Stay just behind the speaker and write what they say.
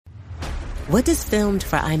What does filmed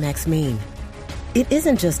for IMAX mean? It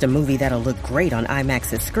isn't just a movie that'll look great on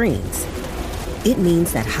IMAX's screens. It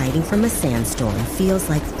means that hiding from a sandstorm feels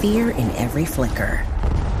like fear in every flicker.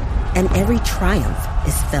 And every triumph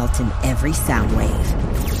is felt in every sound wave.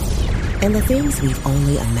 And the things we've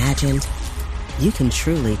only imagined, you can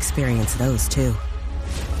truly experience those too.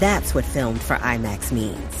 That's what filmed for IMAX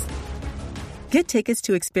means. Get tickets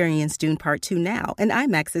to experience Dune Part 2 now and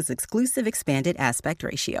IMAX's exclusive expanded aspect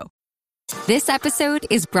ratio. This episode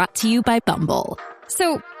is brought to you by Bumble.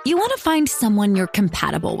 So, you want to find someone you're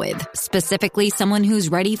compatible with, specifically someone who's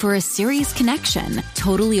ready for a serious connection,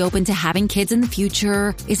 totally open to having kids in the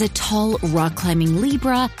future, is a tall, rock-climbing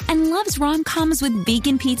Libra, and loves rom-coms with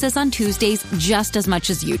vegan pizzas on Tuesdays just as much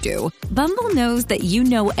as you do. Bumble knows that you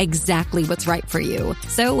know exactly what's right for you.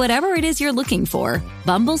 So whatever it is you're looking for,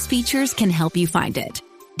 Bumble's features can help you find it.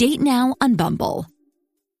 Date now on Bumble.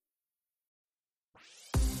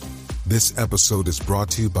 This episode is brought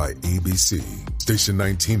to you by ABC. Station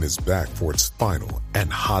 19 is back for its final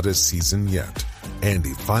and hottest season yet.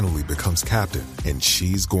 Andy finally becomes captain, and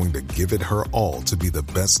she's going to give it her all to be the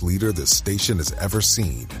best leader the station has ever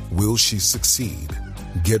seen. Will she succeed?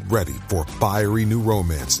 Get ready for fiery new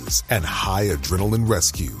romances and high adrenaline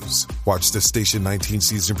rescues. Watch the Station 19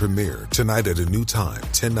 season premiere tonight at a new time,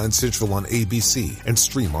 10/9 Central on ABC, and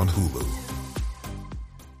stream on Hulu.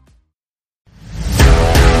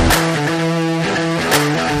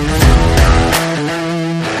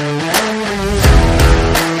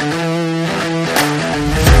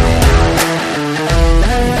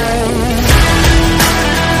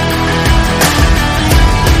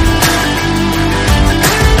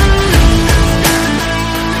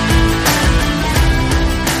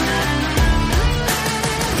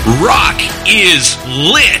 Rock is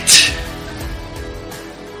lit!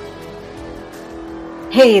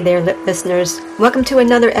 Hey there, lit listeners. Welcome to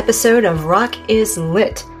another episode of Rock is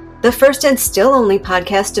Lit, the first and still only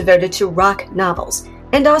podcast devoted to rock novels,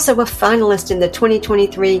 and also a finalist in the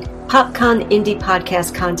 2023 PopCon Indie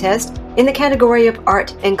Podcast Contest in the category of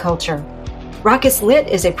Art and Culture. Rock is Lit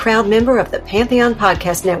is a proud member of the Pantheon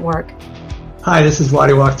Podcast Network. Hi, this is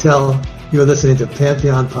Waddy Wachtel. You're listening to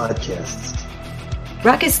Pantheon Podcasts.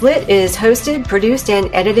 Rock is Lit is hosted, produced, and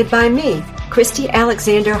edited by me, Christy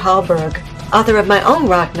Alexander Hallberg, author of my own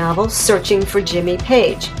rock novel, Searching for Jimmy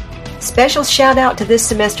Page. Special shout out to this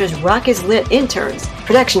semester's Rock is Lit interns,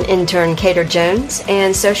 production intern Cater Jones,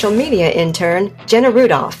 and social media intern Jenna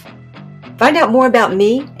Rudolph. Find out more about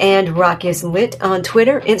me and Rock is Lit on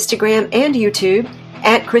Twitter, Instagram, and YouTube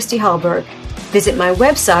at Christy Hallberg. Visit my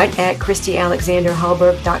website at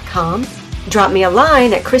ChristyAlexanderHallberg.com. Drop me a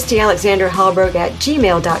line at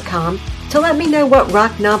ChristyAlexanderHallberg@gmail.com to let me know what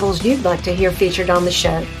rock novels you'd like to hear featured on the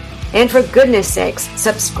show. And for goodness sakes,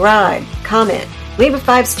 subscribe, comment, leave a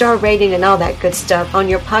 5-star rating and all that good stuff on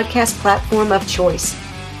your podcast platform of choice.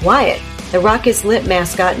 Wyatt, the Rock is Lit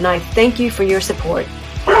mascot, and I thank you for your support.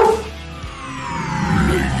 Ladies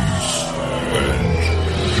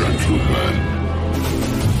and gentlemen,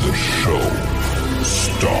 the show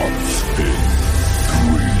starts in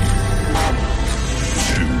 3,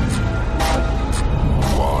 2,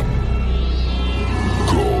 1,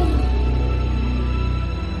 go.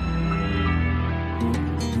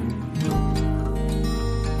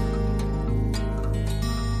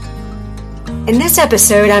 In this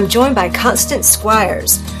episode, I'm joined by Constance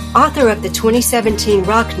Squires, author of the 2017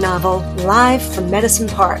 rock novel Live from Medicine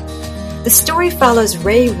Park. The story follows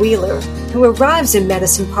Ray Wheeler, who arrives in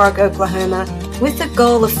Medicine Park, Oklahoma, with the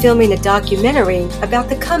goal of filming a documentary about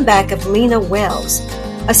the comeback of Lena Wells,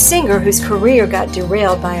 a singer whose career got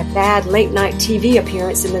derailed by a bad late-night TV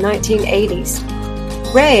appearance in the 1980s.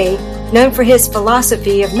 Ray, known for his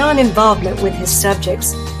philosophy of non-involvement with his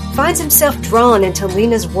subjects, finds himself drawn into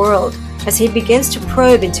Lena's world as he begins to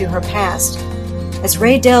probe into her past. As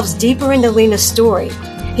Ray delves deeper into Lena's story,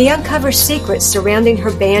 he uncovers secrets surrounding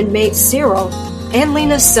her bandmate Cyril and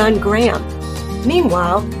Lena's son Graham.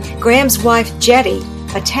 Meanwhile, Graham's wife Jetty,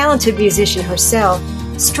 a talented musician herself,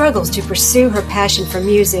 struggles to pursue her passion for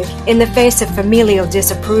music in the face of familial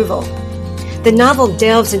disapproval. The novel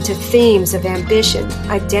delves into themes of ambition,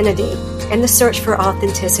 identity, and the search for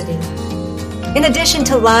authenticity. In addition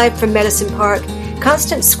to Live from Medicine Park,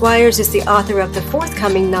 Constance Squires is the author of the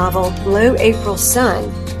forthcoming novel Low April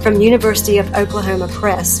Sun from University of Oklahoma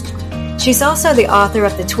Press. She's also the author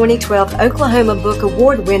of the 2012 Oklahoma Book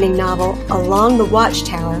Award-winning novel Along the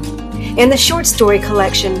Watchtower and the short story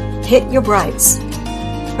collection Hit Your Brights.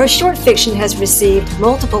 Her short fiction has received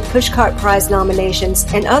multiple Pushcart Prize nominations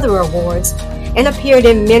and other awards and appeared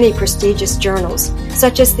in many prestigious journals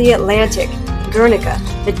such as The Atlantic, Guernica,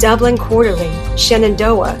 the Dublin Quarterly,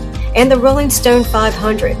 Shenandoah, and the Rolling Stone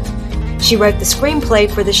 500. She wrote the screenplay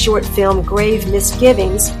for the short film Grave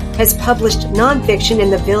Misgivings, has published nonfiction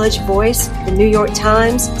in The Village Voice, The New York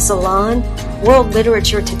Times, Salon, World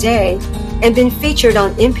Literature Today, and been featured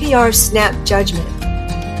on NPR's Snap Judgment.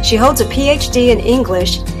 She holds a PhD in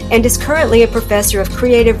English and is currently a professor of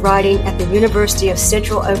creative writing at the University of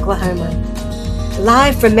Central Oklahoma.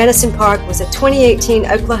 Live from Medicine Park was a 2018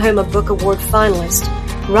 Oklahoma Book Award finalist.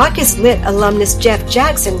 Rock is Lit alumnus Jeff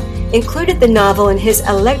Jackson included the novel in his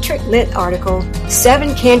Electric Lit article,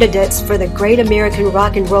 7 Candidates for the Great American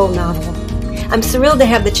Rock and Roll Novel. I'm thrilled to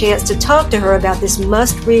have the chance to talk to her about this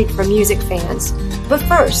must-read for music fans. But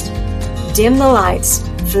first, dim the lights,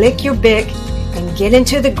 flick your Bic, and get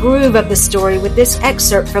into the groove of the story with this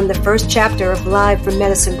excerpt from the first chapter of Live from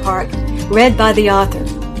Medicine Park, read by the author.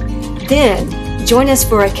 Then, join us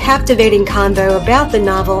for a captivating convo about the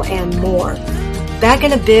novel and more. Back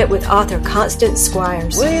in a bit with author Constance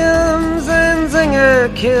Squires. Williams and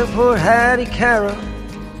Zinger killed poor Hattie Carroll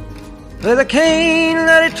with a cane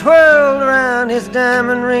that he twirled around his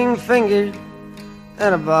diamond ring finger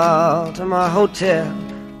at a Baltimore hotel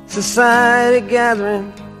society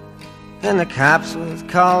gathering. And the cops was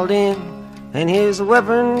called in, and his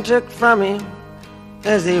weapon took from him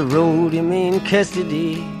as they rode him in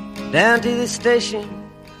custody down to the station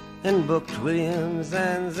and booked Williams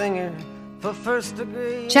and Zinger for first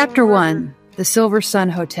degree. Chapter 1, The Silver Sun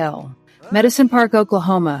Hotel, Medicine Park,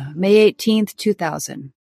 Oklahoma, May 18th,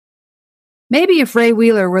 2000. Maybe if Ray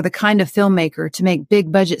Wheeler were the kind of filmmaker to make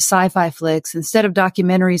big-budget sci-fi flicks instead of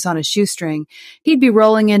documentaries on a shoestring, he'd be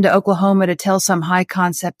rolling into Oklahoma to tell some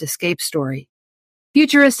high-concept escape story.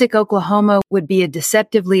 Futuristic Oklahoma would be a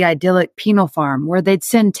deceptively idyllic penal farm where they'd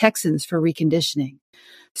send Texans for reconditioning.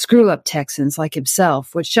 Screw-up Texans like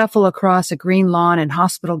himself would shuffle across a green lawn in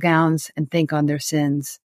hospital gowns and think on their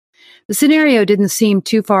sins. The scenario didn't seem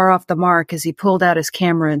too far off the mark as he pulled out his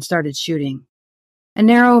camera and started shooting. A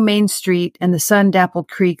narrow main street and the sun-dappled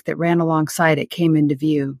creek that ran alongside it came into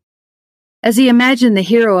view. As he imagined the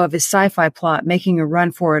hero of his sci-fi plot making a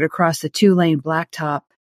run for it across the 2-lane blacktop,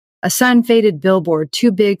 a sun-faded billboard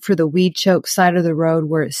too big for the weed-choked side of the road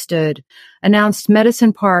where it stood announced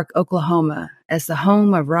Medicine Park, Oklahoma, as the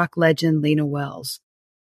home of rock legend Lena Wells.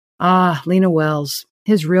 Ah, Lena Wells,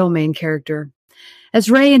 his real main character. As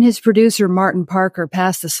Ray and his producer Martin Parker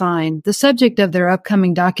passed the sign, the subject of their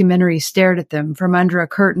upcoming documentary stared at them from under a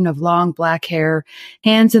curtain of long black hair,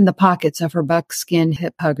 hands in the pockets of her buckskin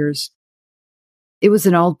hip huggers. It was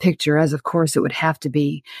an old picture, as of course it would have to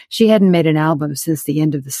be. She hadn't made an album since the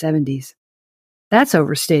end of the 70s. That's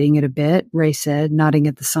overstating it a bit, Ray said, nodding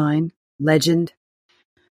at the sign. Legend.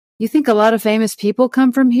 You think a lot of famous people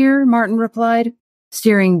come from here? Martin replied,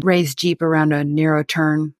 steering Ray's Jeep around a narrow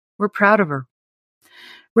turn. We're proud of her.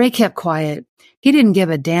 Ray kept quiet. He didn't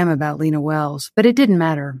give a damn about Lena Wells, but it didn't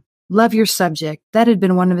matter. Love your subject. That had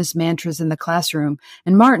been one of his mantras in the classroom,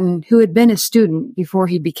 and Martin, who had been his student before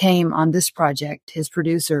he became, on this project, his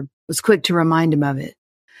producer, was quick to remind him of it.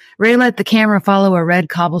 Ray let the camera follow a red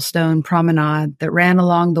cobblestone promenade that ran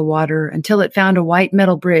along the water until it found a white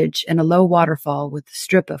metal bridge and a low waterfall with a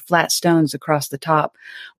strip of flat stones across the top,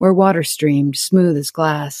 where water streamed, smooth as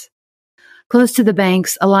glass. Close to the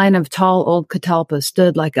banks, a line of tall old catalpas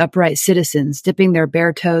stood like upright citizens, dipping their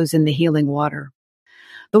bare toes in the healing water.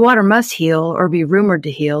 The water must heal, or be rumored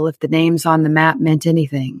to heal, if the names on the map meant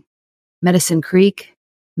anything. Medicine Creek,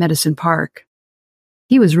 Medicine Park.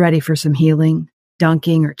 He was ready for some healing,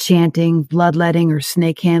 dunking or chanting, bloodletting or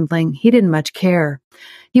snake handling. He didn't much care.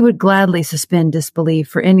 He would gladly suspend disbelief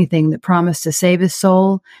for anything that promised to save his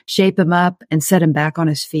soul, shape him up, and set him back on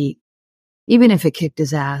his feet. Even if it kicked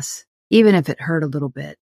his ass. Even if it hurt a little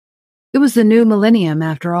bit. It was the new millennium,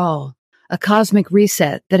 after all, a cosmic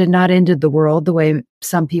reset that had not ended the world the way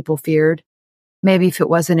some people feared. Maybe if it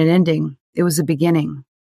wasn't an ending, it was a beginning.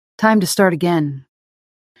 Time to start again.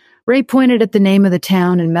 Ray pointed at the name of the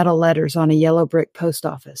town in metal letters on a yellow brick post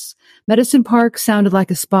office. Medicine Park sounded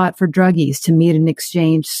like a spot for druggies to meet and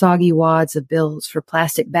exchange soggy wads of bills for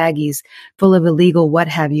plastic baggies full of illegal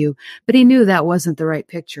what-have-you, but he knew that wasn't the right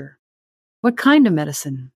picture. What kind of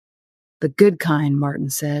medicine? The good kind,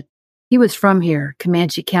 Martin said. He was from here,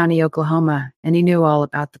 Comanche County, Oklahoma, and he knew all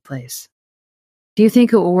about the place. Do you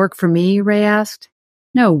think it will work for me? Ray asked.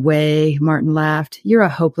 No way, Martin laughed. You're a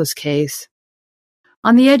hopeless case.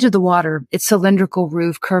 On the edge of the water, its cylindrical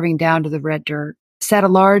roof curving down to the red dirt, sat a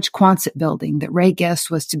large Quonset building that Ray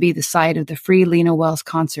guessed was to be the site of the free Lena Wells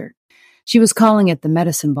concert. She was calling it the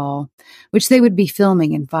Medicine Ball, which they would be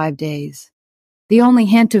filming in 5 days. The only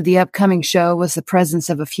hint of the upcoming show was the presence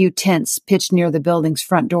of a few tents pitched near the building's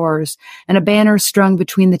front doors and a banner strung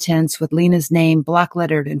between the tents with Lena's name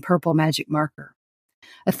block-lettered in purple magic marker.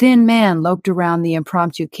 A thin man loped around the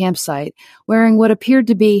impromptu campsite wearing what appeared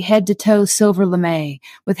to be head-to-toe silver lame,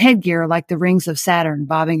 with headgear like the rings of Saturn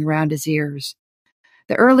bobbing around his ears.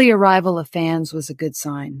 The early arrival of fans was a good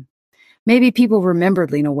sign. Maybe people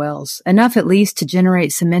remembered Lena Wells, enough at least to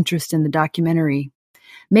generate some interest in the documentary.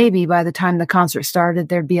 Maybe by the time the concert started,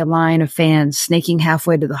 there'd be a line of fans snaking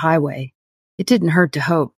halfway to the highway. It didn't hurt to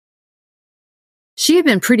hope. She had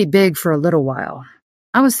been pretty big for a little while.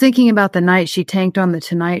 I was thinking about the night she tanked on The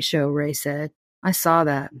Tonight Show, Ray said. I saw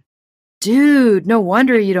that. Dude, no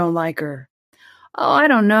wonder you don't like her. Oh, I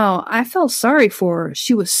don't know. I felt sorry for her.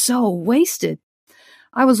 She was so wasted.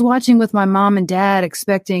 I was watching with my mom and dad,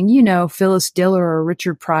 expecting, Phyllis Diller or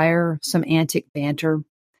Richard Pryor, some antic banter.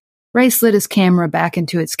 Ray slid his camera back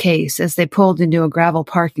into its case as they pulled into a gravel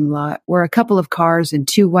parking lot where a couple of cars and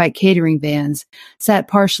 2 white catering vans sat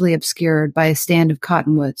partially obscured by a stand of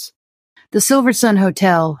cottonwoods. The Silver Sun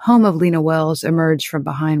Hotel, home of Lena Wells, emerged from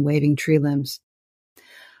behind waving tree limbs.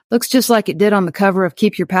 Looks just like it did on the cover of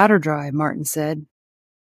Keep Your Powder Dry, Martin said.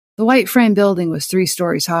 The white frame building was 3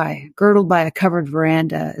 stories high, girdled by a covered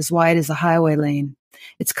veranda as wide as a highway lane,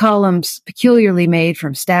 its columns peculiarly made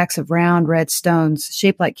from stacks of round red stones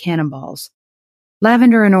shaped like cannonballs.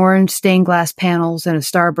 Lavender and orange stained glass panels and a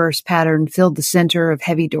starburst pattern filled the center of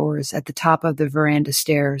heavy doors at the top of the veranda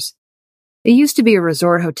stairs. It used to be a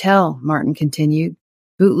resort hotel, Martin continued.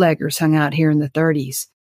 Bootleggers hung out here in the 30s.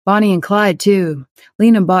 Bonnie and Clyde, too.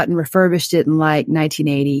 Lena bought and refurbished it in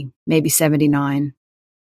 1980, maybe 79.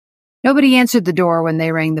 Nobody answered the door when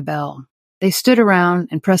they rang the bell. They stood around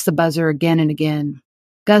and pressed the buzzer again and again.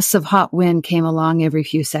 Gusts of hot wind came along every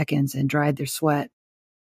few seconds and dried their sweat.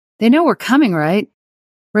 They know we're coming, right?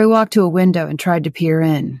 Ray walked to a window and tried to peer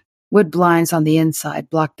in. Wood blinds on the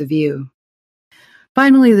inside blocked the view.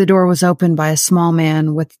 Finally, the door was opened by a small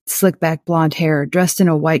man with slick-back blonde hair, dressed in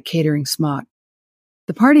a white catering smock.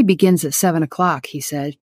 The party begins at 7 o'clock, he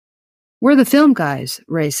said. We're the film guys,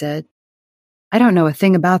 Ray said. I don't know a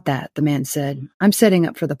thing about that, the man said. I'm setting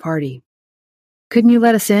up for the party. Couldn't you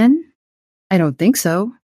let us in? I don't think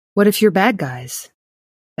so. What if you're bad guys?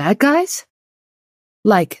 Bad guys?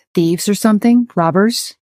 Like thieves or something?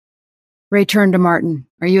 Robbers? Ray turned to Martin.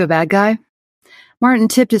 Are you a bad guy? Martin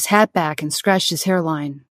tipped his hat back and scratched his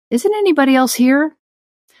hairline. Isn't anybody else here?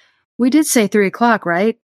 We did say 3 o'clock,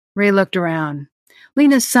 right? Ray looked around.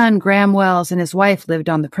 Lena's son, Graham Wells, and his wife lived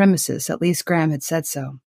on the premises. At least Graham had said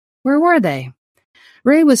so. Where were they?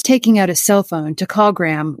 Ray was taking out his cell phone to call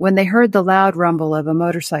Graham when they heard the loud rumble of a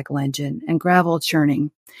motorcycle engine and gravel churning.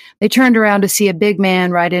 They turned around to see a big man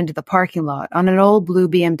ride into the parking lot on an old blue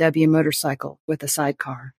BMW motorcycle with a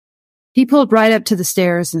sidecar. He pulled right up to the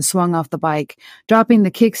stairs and swung off the bike, dropping the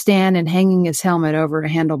kickstand and hanging his helmet over a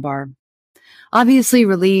handlebar. Obviously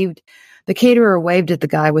relieved, the caterer waved at the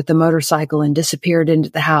guy with the motorcycle and disappeared into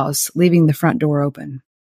the house, leaving the front door open.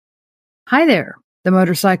 Hi there. The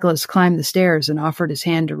motorcyclist climbed the stairs and offered his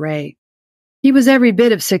hand to Ray. He was every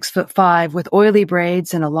bit of 6'5", with oily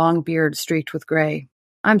braids and a long beard streaked with gray.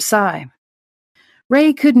 I'm Cy.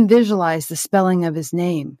 Ray couldn't visualize the spelling of his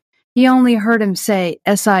name. He only heard him say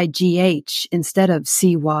S-I-G-H instead of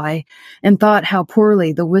C-Y, and thought how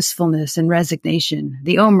poorly the wistfulness and resignation,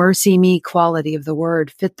 the oh mercy me quality of the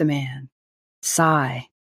word fit the man. Cy.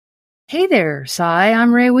 Hey there, Cy.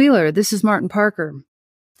 I'm Ray Wheeler. This is Martin Parker.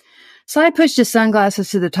 Cy pushed his sunglasses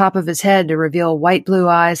to the top of his head to reveal white blue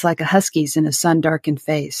eyes like a husky's in a sun-darkened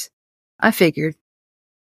face. I figured.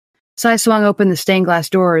 Cy swung open the stained glass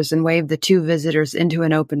doors and waved the 2 visitors into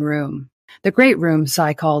an open room. The great room,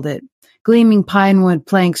 Cy called it. Gleaming pinewood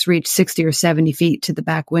planks reached 60 or 70 feet to the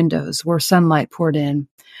back windows, where sunlight poured in.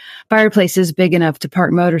 Fireplaces big enough to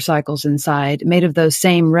park motorcycles inside, made of those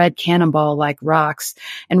same red cannonball-like rocks,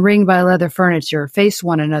 and ringed by leather furniture, faced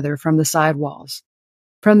one another from the side walls.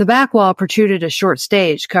 From the back wall protruded a short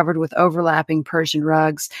stage covered with overlapping Persian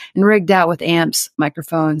rugs and rigged out with amps,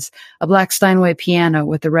 microphones, a black Steinway piano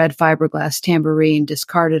with a red fiberglass tambourine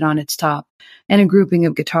discarded on its top, and a grouping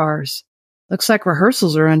of guitars. Looks like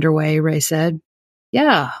rehearsals are underway, Ray said.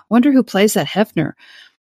 Yeah, wonder who plays that Hefner.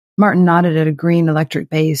 Martin nodded at a green electric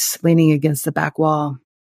bass leaning against the back wall.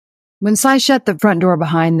 When Cy shut the front door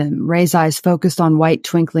behind them, Ray's eyes focused on white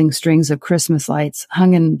twinkling strings of Christmas lights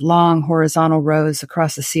hung in long horizontal rows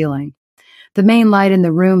across the ceiling. The main light in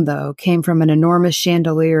the room, though, came from an enormous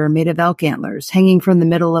chandelier made of elk antlers hanging from the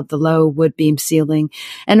middle of the low wood-beam ceiling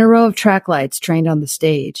and a row of track lights trained on the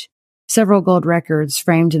stage. Several gold records,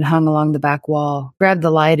 framed and hung along the back wall, grabbed the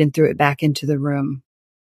light and threw it back into the room.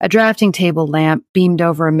 A drafting table lamp beamed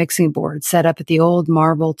over a mixing board set up at the old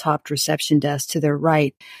marble-topped reception desk to their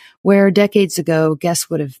right, where decades ago guests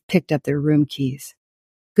would have picked up their room keys.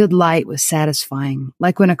 Good light was satisfying,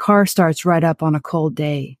 like when a car starts right up on a cold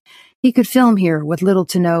day. He could film here with little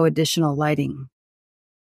to no additional lighting.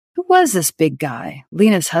 Who was this big guy?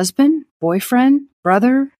 Lena's husband? Boyfriend?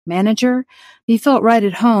 Brother? Manager? He felt right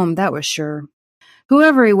at home, that was sure.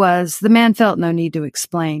 Whoever he was, the man felt no need to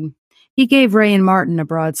explain. He gave Ray and Martin a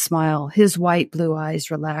broad smile, his white blue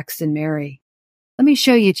eyes relaxed and merry. Let me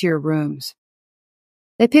show you to your rooms.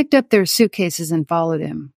 They picked up their suitcases and followed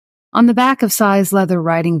him. On the back of Cy's leather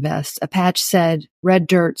riding vest, a patch said, "Red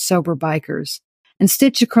Dirt, Sober Bikers," and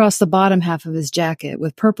stitched across the bottom half of his jacket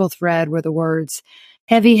with purple thread were the words,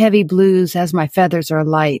 "Heavy, heavy blues as my feathers are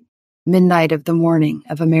light, midnight of the morning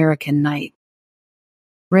of American night."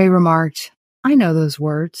 Ray remarked, "I know those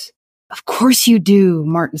words." "Of course you do,"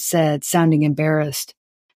 Martin said, sounding embarrassed.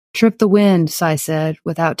 "Trip the Wind," Cy said,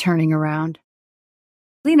 without turning around.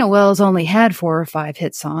 Lena Wells only had 4 or 5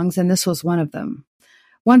 hit songs, and this was one of them.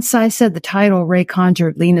 Once Cy said the title, Ray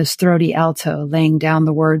conjured Lena's throaty alto, laying down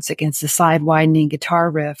the words against a side-widening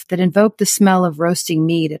guitar riff that invoked the smell of roasting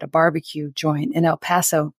meat at a barbecue joint in El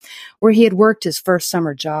Paso, where he had worked his first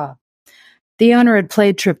summer job. The owner had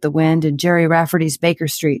played Trip the Wind in Jerry Rafferty's Baker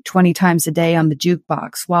Street 20 times a day on the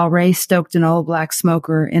jukebox, while Ray stoked an old black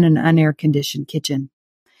smoker in an unair-conditioned kitchen.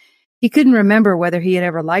 He couldn't remember whether he had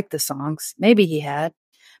ever liked the songs. Maybe he had.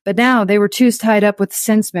 But now they were too tied up with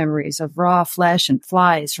sense memories of raw flesh and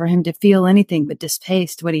flies for him to feel anything but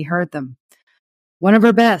distaste when he heard them. "One of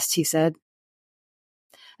her best," he said.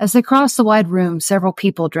 As they crossed the wide room, several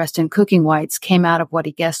people dressed in cooking whites came out of what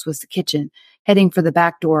he guessed was the kitchen, heading for the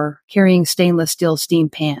back door, carrying stainless steel steam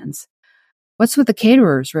pans. "What's with the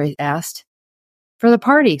caterers?" Ray asked. "For the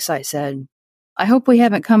party," Cy said. "I hope we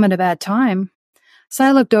haven't come at a bad time."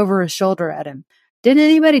 Cy looked over his shoulder at him. "Didn't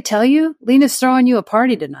anybody tell you? Lena's throwing you a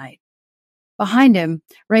party tonight." Behind him,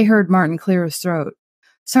 Ray heard Martin clear his throat.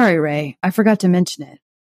 "Sorry, Ray, I forgot to mention it."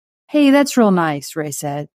 "Hey, that's real nice," Ray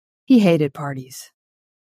said. He hated parties.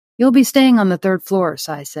 "You'll be staying on the 3rd floor,"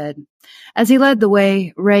 Cy said. As he led the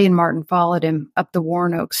way, Ray and Martin followed him up the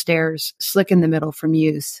worn oak stairs, slick in the middle from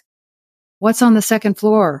use. "What's on the 2nd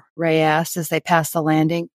floor?" Ray asked as they passed the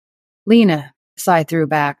landing. "Lena," Cy threw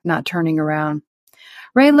back, not turning around.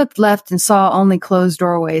 Ray looked left and saw only closed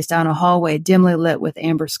doorways down a hallway dimly lit with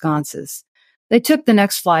amber sconces. They took the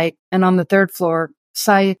next flight, and on the 3rd floor,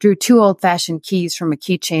 Cy drew 2 old-fashioned keys from a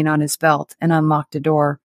keychain on his belt and unlocked a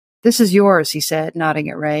door. "This is yours," he said, nodding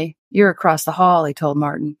at Ray. "You're across the hall," he told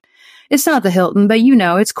Martin. "It's not the Hilton, but you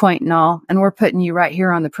know, it's quaint and all, and we're putting you right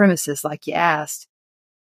here on the premises like you asked."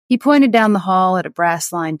 He pointed down the hall at a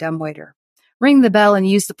brass-lined dumbwaiter. "Ring the bell and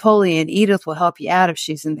use the pulley, and Edith will help you out if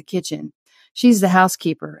she's in the kitchen. She's the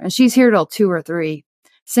housekeeper, and she's here till 2 or 3.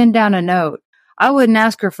 Send down a note. I wouldn't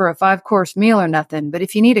ask her for a 5-course meal or nothing, but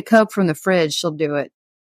if you need a Coke from the fridge, she'll do it."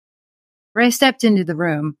 Ray stepped into the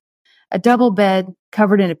room. A double bed,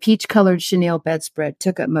 covered in a peach-colored chenille bedspread,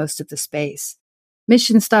 took up most of the space.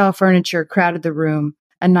 Mission-style furniture crowded the room,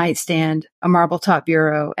 a nightstand, a marble-top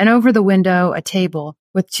bureau, and over the window, a table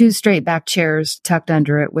with 2 straight-back chairs tucked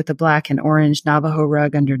under it with a black and orange Navajo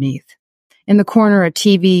rug underneath. In the corner, a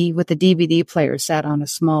TV with a DVD player sat on a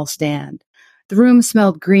small stand. The room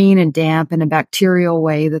smelled green and damp in a bacterial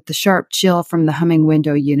way that the sharp chill from the humming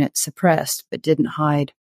window unit suppressed but didn't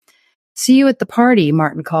hide. "See you at the party,"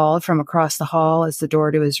 Martin called from across the hall as the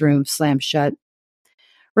door to his room slammed shut.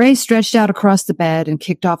 Ray stretched out across the bed and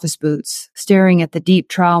kicked off his boots, staring at the deep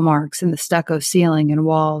trowel marks in the stucco ceiling and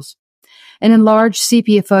walls. An enlarged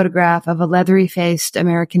sepia photograph of a leathery-faced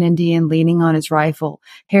American Indian leaning on his rifle,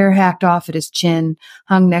 hair hacked off at his chin,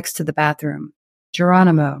 hung next to the bathroom.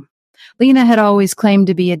 Geronimo. Lena had always claimed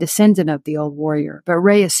to be a descendant of the old warrior, but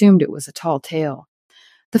Ray assumed it was a tall tale.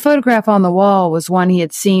 The photograph on the wall was one he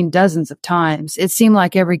had seen dozens of times. It seemed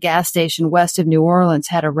like every gas station west of New Orleans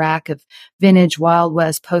had a rack of vintage Wild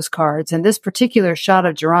West postcards, and this particular shot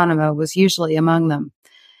of Geronimo was usually among them.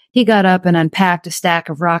 He got up and unpacked a stack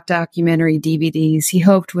of rock documentary DVDs he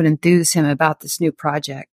hoped would enthuse him about this new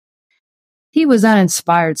project. He was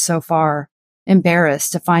uninspired so far,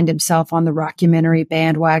 embarrassed to find himself on the rockumentary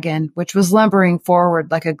bandwagon, which was lumbering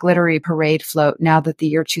forward like a glittery parade float now that the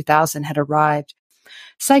year 2000 had arrived.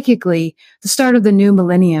 Psychically, the start of the new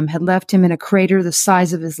millennium had left him in a crater the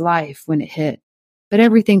size of his life when it hit. But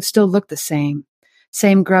everything still looked the same.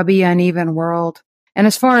 Same grubby, uneven world. And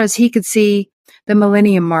as far as he could see, the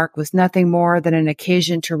millennium mark was nothing more than an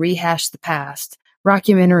occasion to rehash the past,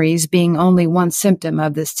 rockumentaries being only one symptom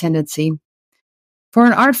of this tendency. For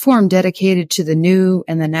an art form dedicated to the new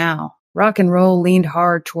and the now, Rock and roll leaned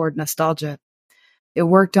hard toward nostalgia. It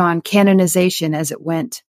worked on canonization as it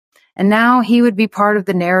went. And now he would be part of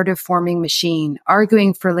the narrative-forming machine,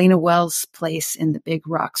 arguing for Lena Wells' place in the big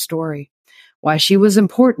rock story. Why she was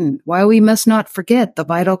important, why we must not forget the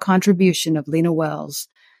vital contribution of Lena Wells.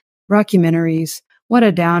 Rockumentaries, what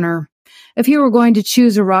a downer. If you were going to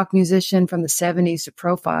choose a rock musician from the 70s to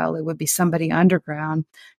profile, it would be somebody underground,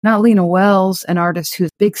 not Lena Wells, an artist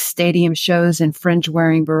whose big stadium shows in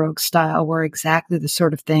fringe-wearing Baroque style were exactly the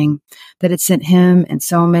sort of thing that had sent him and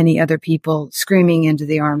so many other people screaming into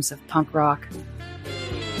the arms of punk rock.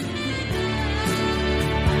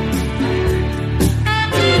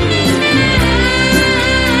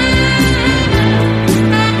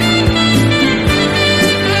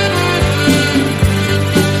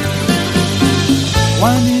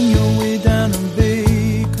 Winding your way down on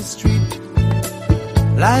Baker Street,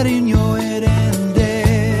 light in your head and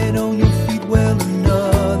dead on your feet. Well,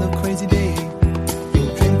 another crazy day.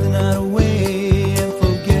 You'll drink the night away and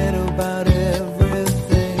forget about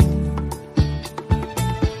everything.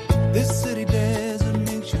 This city desert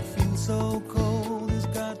makes you feel so cold. It's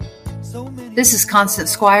got so many. This is Constance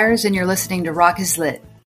Squires, and you're listening to Rock is Lit.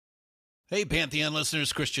 Hey, Pantheon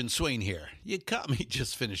listeners, Christian Swain here. You caught me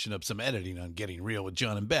just finishing up some editing on Getting Real with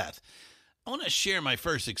John and Beth. I want to share my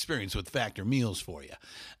first experience with Factor Meals for you.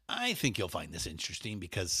 I think you'll find this interesting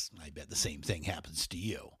because I bet the same thing happens to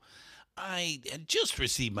you. I had just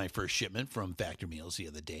received my first shipment from Factor Meals the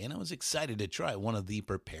other day, and I was excited to try one of the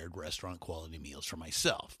prepared restaurant quality meals for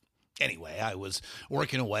myself. Anyway, I was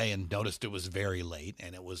working away and noticed it was very late,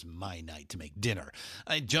 and it was my night to make dinner.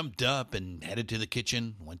 I jumped up and headed to the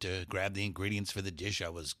kitchen, went to grab the ingredients for the dish I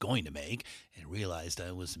was going to make, and realized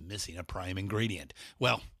I was missing a prime ingredient.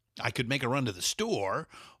 Well, I could make a run to the store,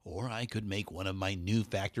 or I could make one of my new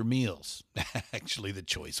Factor meals. Actually, the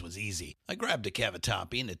choice was easy. I grabbed a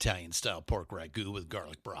cavatappi, an Italian-style pork ragu with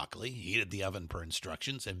garlic broccoli, heated the oven per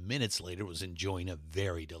instructions, and minutes later was enjoying a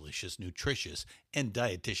very delicious, nutritious, and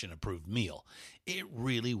dietitian-approved meal. It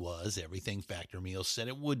really was everything Factor Meals said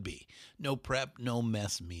it would be. No prep, no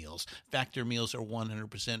mess meals. Factor Meals are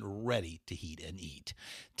 100% ready to heat and eat.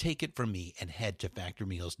 Take it from me and head to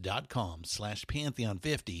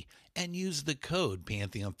factormeals.com/Pantheon50 and use the code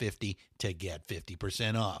Pantheon50 to get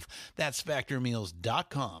 50% off. That's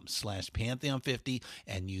factormeals.com/Pantheon50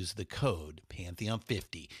 and use the code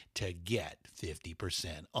Pantheon50 to get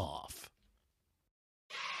 50% off.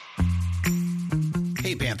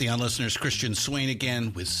 Hey, Pantheon listeners, Christian Swain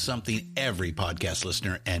again with something every podcast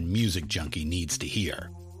listener and music junkie needs to hear.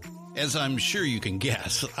 As I'm sure you can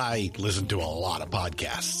guess, I listen to a lot of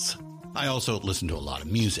podcasts. I also listen to a lot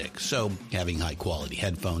of music, so having high-quality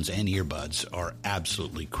headphones and earbuds are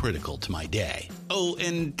absolutely critical to my day. Oh,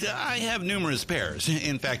 and I have numerous pairs.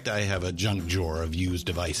 In fact, I have a junk drawer of used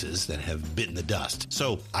devices that have bitten the dust,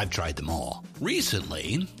 so I've tried them all.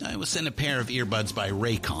 Recently, I was sent a pair of earbuds by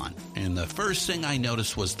Raycon, and the first thing I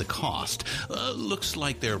noticed was the cost. Looks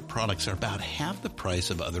like their products are about half the price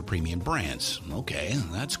of other premium brands. Okay,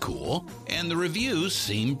 that's cool. And the reviews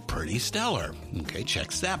seem pretty stellar. Okay,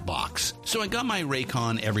 checks that box. So I got my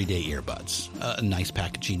Raycon everyday earbuds. A nice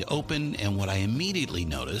packaging to open, and what I immediately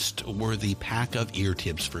noticed were the pack of ear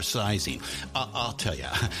tips for sizing. I'll tell you,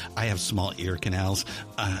 I have small ear canals.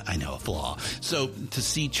 I know, a flaw. So to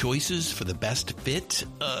see choices for the best fit,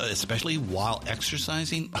 especially while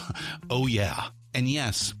exercising, oh yeah. And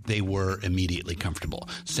yes, they were immediately comfortable.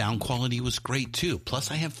 Sound quality was great too.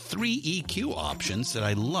 Plus, I have 3 EQ options that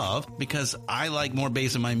I love because I like more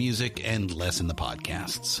bass in my music and less in the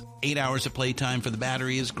podcasts. 8 hours of playtime for the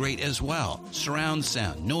battery is great as well. Surround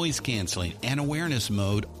sound, noise canceling, and awareness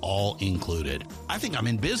mode all included. I think I'm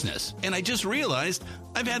in business. And I just realized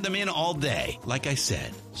I've had them in all day. Like I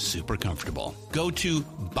said, super comfortable. Go to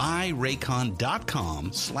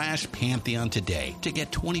buyraycon.com/Pantheon today to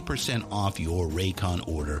get 20% off your Raycon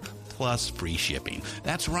order plus free shipping.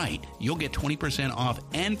 That's right. You'll get 20% off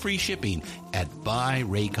and free shipping at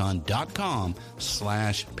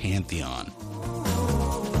buyraycon.com/Pantheon.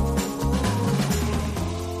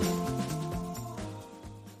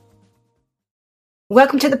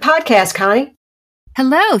 Welcome to the podcast, Connie.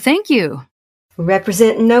 Hello, thank you.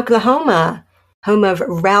 Representing Oklahoma, home of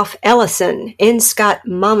Ralph Ellison, N. Scott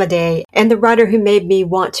Momaday, and the writer who made me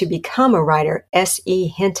want to become a writer, S.E.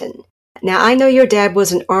 Hinton. Now, I know your dad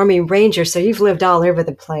was an Army Ranger, so you've lived all over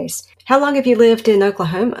the place. How long have you lived in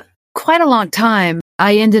Oklahoma? Quite a long time.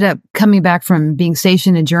 I ended up coming back from being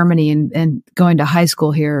stationed in Germany and going to high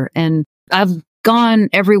school here. And I've gone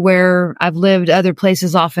everywhere. I've lived other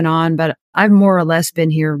places off and on, but I've more or less been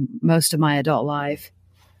here most of my adult life.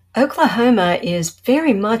 Oklahoma is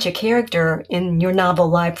very much a character in your novel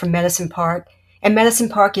Live from Medicine Park, and Medicine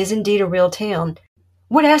Park is indeed a real town.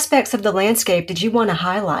 What aspects of the landscape did you want to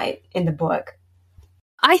highlight in the book?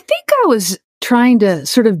 I think I was trying to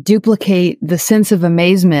sort of duplicate the sense of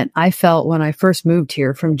amazement I felt when I first moved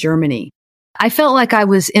here from Germany. I felt like I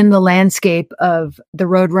was in the landscape of the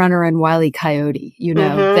Roadrunner and Wile E. Coyote,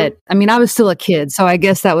 I was still a kid, so I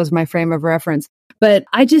guess that was my frame of reference. But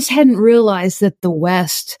I just hadn't realized that the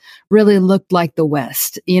West really looked like the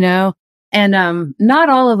West, And not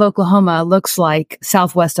all of Oklahoma looks like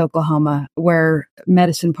Southwest Oklahoma, where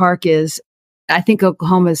Medicine Park is. I think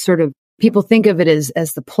Oklahoma is sort of, people think of it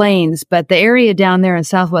as the plains, but the area down there in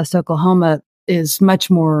Southwest Oklahoma is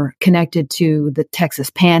much more connected to the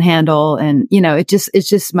Texas Panhandle. And, it's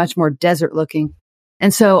just much more desert looking.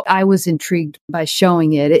 And so I was intrigued by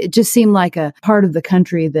showing it. It just seemed like a part of the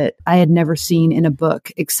country that I had never seen in a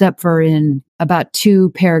book, except for in about 2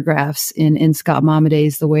 paragraphs in Scott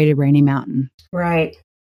Momaday's The Way to Rainy Mountain. Right.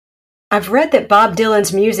 I've read that Bob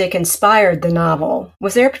Dylan's music inspired the novel.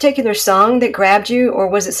 Was there a particular song that grabbed you, or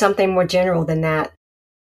was it something more general than that?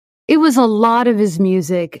 It was a lot of his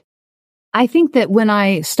music. I think that when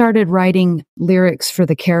I started writing lyrics for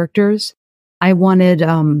the characters, I wanted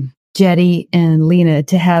Jetty and Lena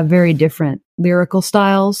to have very different lyrical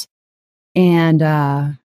styles.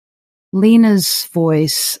 And Lena's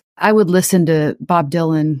voice, I would listen to Bob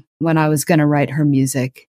Dylan when I was going to write her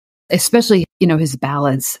music, especially, his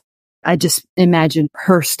ballads. I just imagined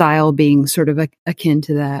her style being sort of akin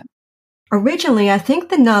to that. Originally, I think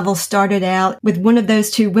the novel started out with one of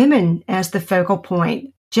those 2 women as the focal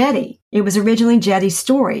point, Jetty. It was originally Jetty's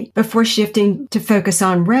story before shifting to focus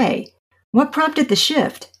on Ray. What prompted the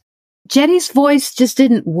shift? Jetty's voice just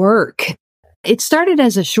didn't work. It started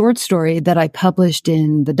as a short story that I published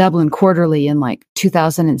in the Dublin Quarterly in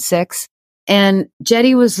 2006. And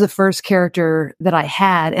Jetty was the first character that I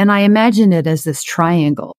had. And I imagined it as this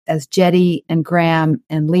triangle, as Jetty and Graham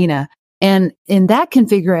and Lena. And in that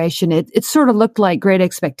configuration, it sort of looked like Great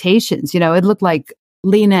Expectations. It looked like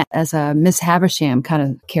Lena as a Miss Havisham kind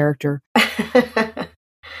of character.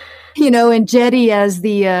 And Jetty as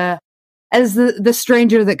the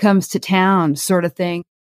stranger that comes to town sort of thing.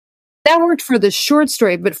 That worked for the short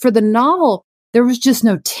story, but for the novel, there was just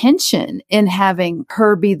no tension in having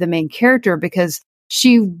her be the main character because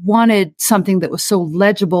she wanted something that was so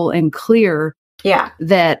legible and clear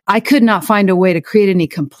that I could not find a way to create any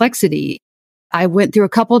complexity. I went through a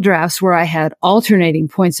couple drafts where I had alternating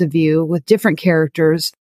points of view with different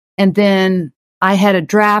characters. And then I had a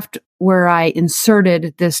draft where I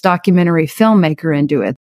inserted this documentary filmmaker into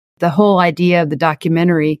it. The whole idea of the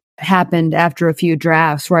documentary happened after a few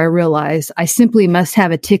drafts where I realized I simply must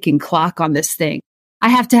have a ticking clock on this thing. I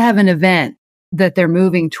have to have an event that they're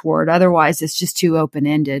moving toward. Otherwise, it's just too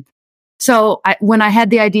open-ended. So when I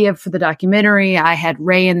had the idea for the documentary, I had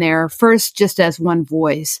Ray in there first just as one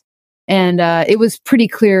voice. And it was pretty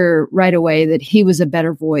clear right away that he was a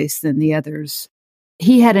better voice than the others.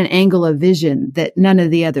 He had an angle of vision that none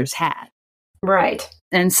of the others had. Right.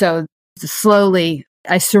 And so slowly,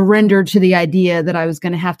 I surrendered to the idea that I was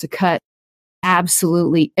going to have to cut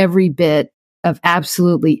absolutely every bit of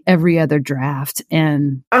absolutely every other draft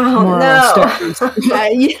and stories.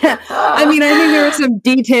 Yeah. I think there were some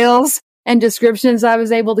details and descriptions I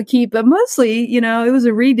was able to keep, but mostly, it was a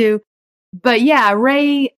redo. But yeah,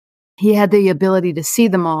 Ray, he had the ability to see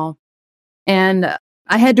them all. And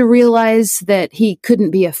I had to realize that he couldn't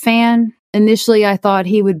be a fan. Initially, I thought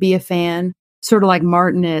he would be a fan, sort of like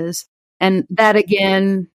Martin is. And that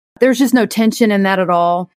again, there's just no tension in that at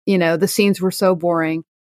all. The scenes were so boring.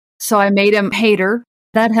 So I made him hater.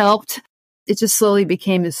 That helped. It just slowly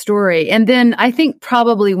became his story. And then I think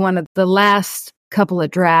probably one of the last couple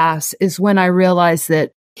of drafts is when I realized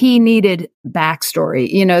that he needed backstory,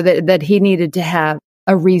 that he needed to have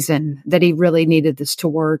a reason that he really needed this to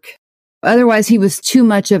work. Otherwise, he was too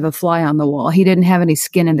much of a fly on the wall. He didn't have any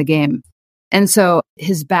skin in the game. And so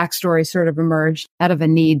his backstory sort of emerged out of a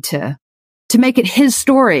need to make it his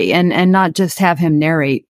story and not just have him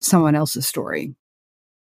narrate someone else's story.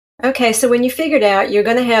 Okay, so when you figured out you're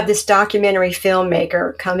going to have this documentary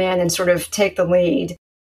filmmaker come in and sort of take the lead,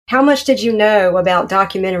 how much did you know about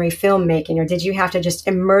documentary filmmaking, or did you have to just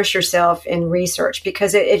immerse yourself in research?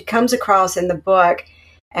 Because it comes across in the book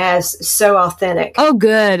as so authentic. Oh,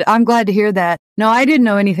 good. I'm glad to hear that. No, I didn't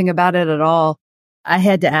know anything about it at all. I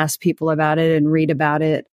had to ask people about it and read about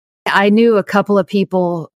it. I knew a couple of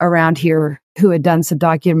people around here who had done some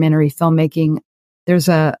documentary filmmaking. There's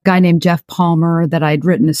a guy named Jeff Palmer that I'd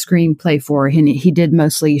written a screenplay for. He did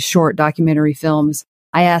mostly short documentary films.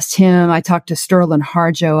 I asked him, I talked to Sterling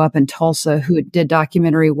Harjo up in Tulsa, who did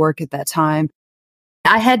documentary work at that time.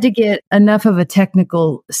 I had to get enough of a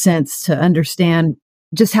technical sense to understand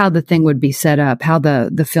just how the thing would be set up, how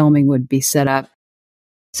the filming would be set up.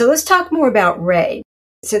 So let's talk more about Ray.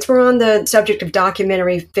 Since we're on the subject of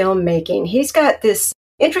documentary filmmaking, he's got this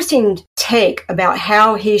interesting take about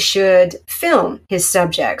how he should film his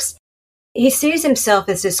subjects. He sees himself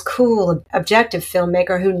as this cool, objective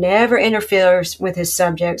filmmaker who never interferes with his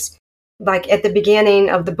subjects. Like at the beginning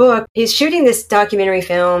of the book, he's shooting this documentary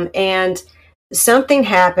film and something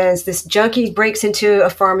happens. This junkie breaks into a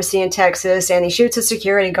pharmacy in Texas and he shoots a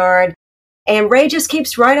security guard. And Ray just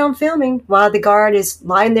keeps right on filming while the guard is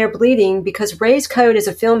lying there bleeding, because Ray's code as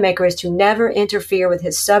a filmmaker is to never interfere with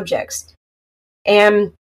his subjects.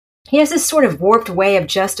 And he has this sort of warped way of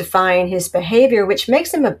justifying his behavior, which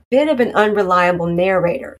makes him a bit of an unreliable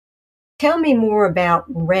narrator. Tell me more about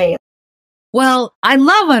Ray. Well, I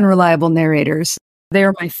love unreliable narrators.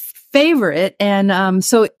 They're my favorite. And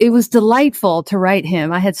so it was delightful to write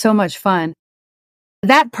him. I had so much fun.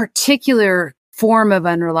 That particular form of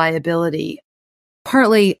unreliability,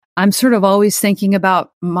 partly I'm sort of always thinking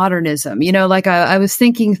about modernism. Like I was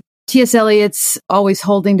thinking T.S. Eliot's always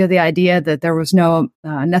holding to the idea that there was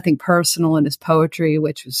nothing personal in his poetry,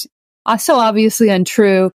 which was so obviously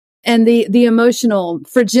untrue. And the emotional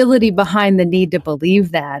fragility behind the need to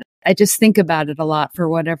believe that. I just think about it a lot for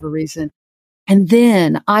whatever reason. And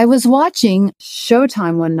then I was watching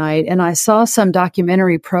Showtime one night and I saw some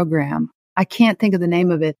documentary program. I can't think of the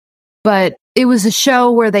name of it, but it was a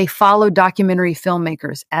show where they followed documentary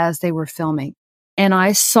filmmakers as they were filming. And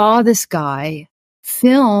I saw this guy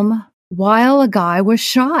film while a guy was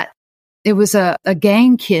shot. It was a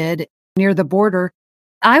gang kid near the border.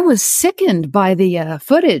 I was sickened by the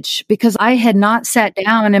footage because I had not sat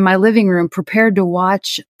down in my living room prepared to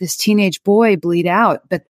watch this teenage boy bleed out.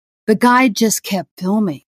 But the guy just kept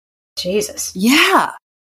filming. Jesus. Yeah.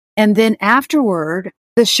 And then afterward,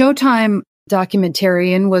 the Showtime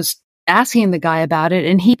documentarian was asking the guy about it,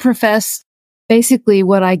 and he professed basically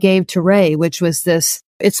what I gave to Ray, which was this: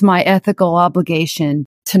 it's my ethical obligation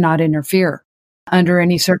to not interfere under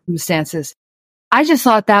any circumstances. I just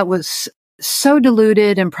thought that was so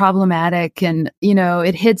diluted and problematic, and,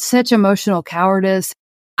 it hid such emotional cowardice.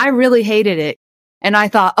 I really hated it. And I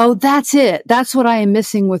thought, oh, that's it. That's what I am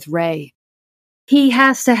missing with Ray. He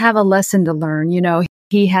has to have a lesson to learn.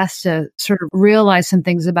 He has to sort of realize some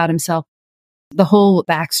things about himself. The whole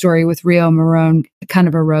backstory with Rio Marone kind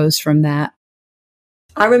of arose from that.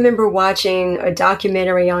 I remember watching a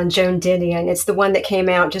documentary on Joan Didion. It's the one that came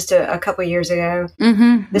out just a couple years ago.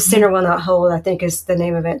 The Sinner Will Not Hold, I think is the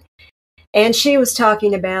name of it. And she was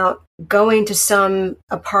talking about going to some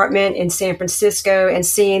apartment in San Francisco and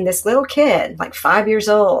seeing this little kid, like 5 years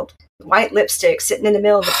old, white lipstick, sitting in the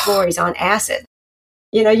middle of the floor. He's on acid.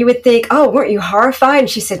 You would think, oh, weren't you horrified? And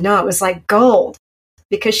she said, no, it was like gold,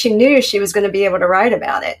 because she knew she was going to be able to write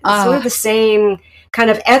about it. It's sort of the same kind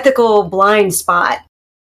of ethical blind spot.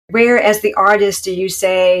 Where, as the artist, do you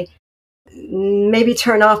say, maybe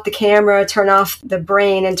turn off the camera, turn off the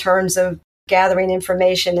brain in terms of gathering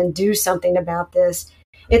information and do something about this?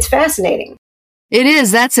 It's fascinating. It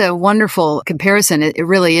is. That's a wonderful comparison. It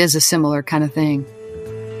really is a similar kind of thing.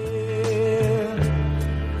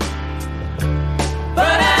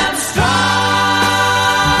 But I'm strong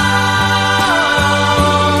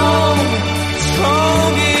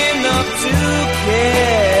enough to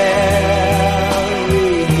carry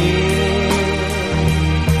him.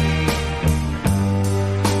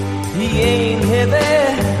 He ain't heavy.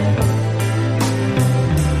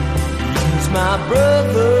 He's my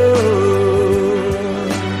brother.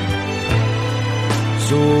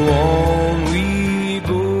 So on we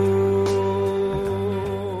go.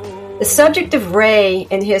 The subject of Ray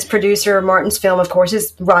and his producer Martin's film, of course,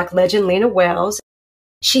 is rock legend Lena Wells.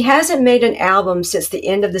 She hasn't made an album since the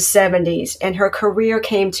end of the 70s, and her career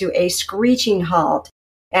came to a screeching halt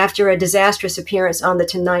after a disastrous appearance on The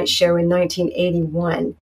Tonight Show in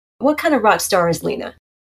 1981. What kind of rock star is Lena?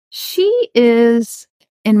 She is,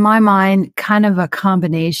 in my mind, kind of a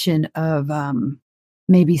combination of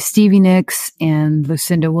maybe Stevie Nicks and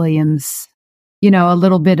Lucinda Williams. A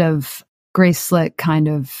little bit of Grace Slick kind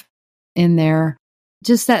of in there.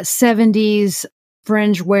 Just that 70s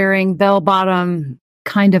fringe-wearing, bell-bottom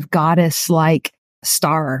kind of goddess-like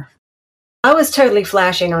star. I was totally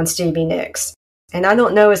flashing on Stevie Nicks. And I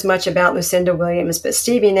don't know as much about Lucinda Williams, but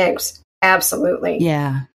Stevie Nicks, absolutely.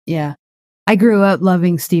 Yeah. I grew up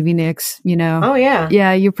loving Stevie Nicks, Oh, yeah.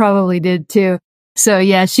 Yeah, you probably did too. So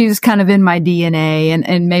yeah, she was kind of in my DNA,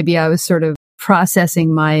 and maybe I was sort of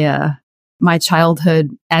processing my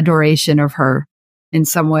childhood adoration of her. in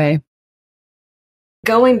some way.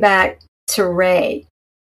 Going back to Ray,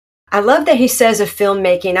 I love that he says of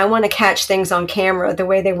filmmaking, I want to catch things on camera the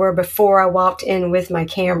way they were before I walked in with my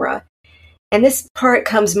camera. And this part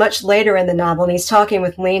comes much later in the novel, and he's talking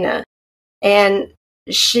with Lena. And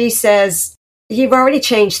she says, you've already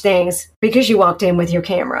changed things because you walked in with your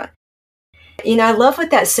camera. You know, I love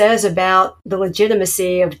what that says about the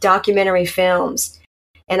legitimacy of documentary films.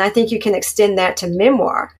 And I think you can extend that to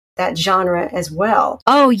memoir, that genre as well.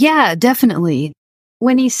 Oh, yeah, definitely.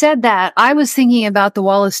 When he said that, I was thinking about the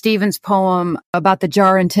Wallace Stevens poem about the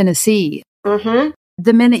jar in Tennessee. Mm-hmm.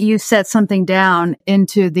 The minute you set something down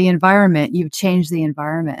into the environment, you've changed the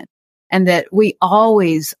environment. And that we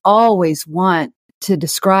always, always want to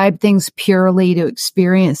describe things purely, to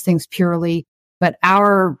experience things purely, but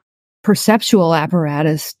our perceptual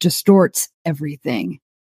apparatus distorts everything.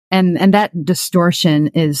 And that distortion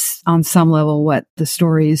is on some level what the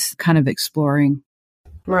story's kind of exploring.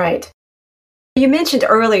 Right. You mentioned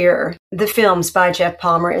earlier the films by Jeff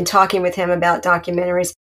Palmer and talking with him about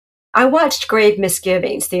documentaries. I watched Grave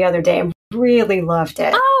Misgivings the other day and really loved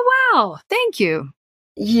it. Oh, wow. Thank you.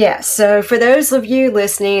 Yes. So for those of you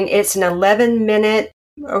listening, it's an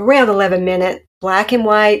around 11 minute black and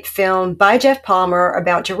white film by Jeff Palmer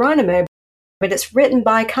about Geronimo, but it's written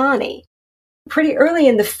by Connie. Pretty early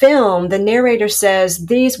in the film, the narrator says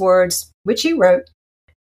these words, which he wrote,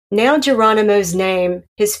 "Now Geronimo's name,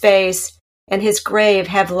 his face, and his grave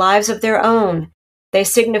have lives of their own. They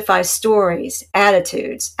signify stories,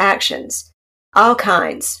 attitudes, actions, all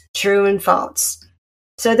kinds, true and false."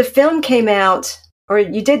 So the film came out, or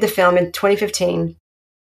you did the film in 2015.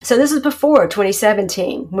 So this is before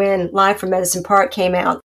 2017 when Live from Medicine Park came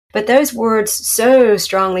out. But those words so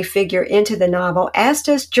strongly figure into the novel, as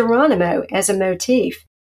does Geronimo as a motif.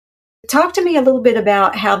 Talk to me a little bit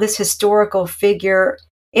about how this historical figure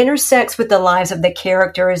intersects with the lives of the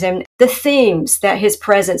characters and the themes that his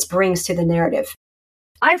presence brings to the narrative.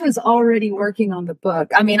 I was already working on the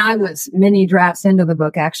book. I mean, I was many drafts into the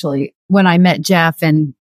book, actually, when I met Jeff,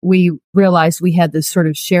 and we realized we had this sort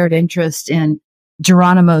of shared interest in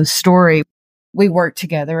Geronimo's story. We worked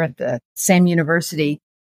together at the same university.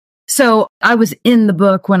 So I was in the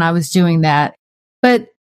book when I was doing that. But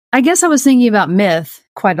I guess I was thinking about myth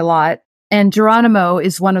quite a lot. And Geronimo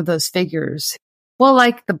is one of those figures. Well,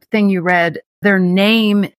 like the thing you read, their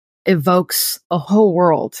name evokes a whole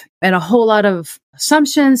world and a whole lot of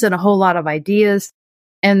assumptions and a whole lot of ideas.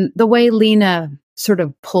 And the way Lena sort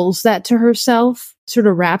of pulls that to herself, sort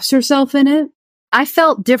of wraps herself in it, I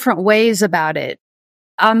felt different ways about it.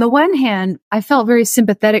 On the one hand, I felt very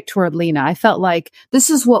sympathetic toward Lena. I felt like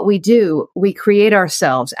this is what we do. We create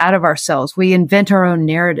ourselves out of ourselves. We invent our own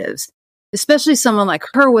narratives, especially someone like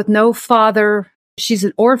her with no father. She's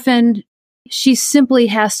an orphan. She simply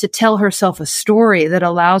has to tell herself a story that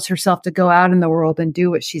allows herself to go out in the world and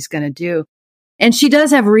do what she's going to do. And she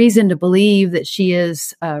does have reason to believe that she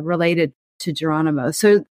is related to Geronimo.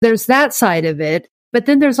 So there's that side of it. But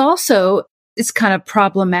then there's also, it's kind of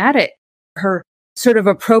problematic, her sort of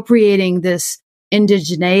appropriating this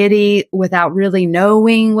indigeneity without really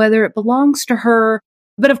knowing whether it belongs to her.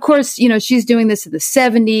 But of course, you know, she's doing this in the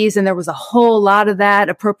 70s, and there was a whole lot of that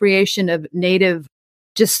appropriation of native,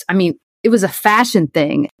 it was a fashion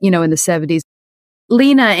thing, you know, in the 70s.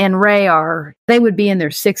 Lena and Ray they would be in their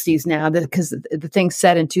 60s now because the thing's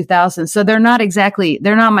set in 2000. So they're not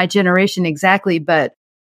my generation exactly, but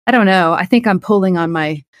I don't know. I think I'm pulling on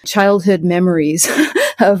my childhood memories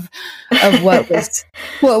of what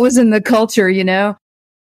was in the culture, you know.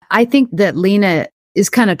 I think that Lena is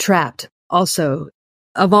kind of trapped also.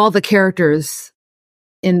 Of all the characters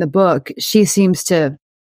in the book, she seems to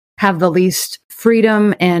have the least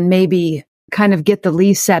freedom and maybe kind of get the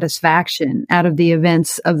least satisfaction out of the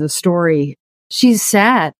events of the story. She's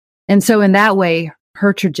sad. And so in that way,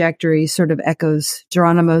 her trajectory sort of echoes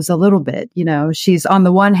Geronimo's a little bit. You know, she's on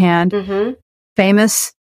the one hand,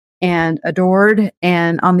 famous and adored.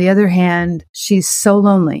 And on the other hand, she's so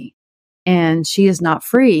lonely and she is not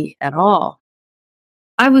free at all.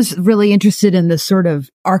 I was really interested in the sort of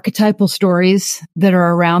archetypal stories that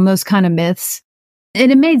are around those kind of myths.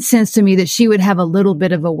 And it made sense to me that she would have a little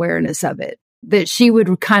bit of awareness of it, that she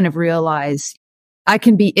would kind of realize, I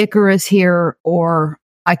can be Icarus here, or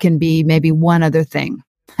I can be maybe one other thing.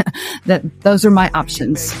 That those are my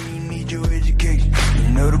options. You need your education.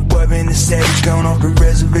 You know the boy been the savage gone off the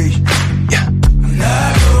reservation. Yeah.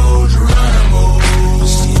 Now goes Geronimo.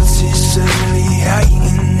 Since it's suddenly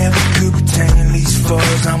heightened, never could pretend, at least as far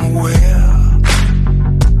as I'm aware.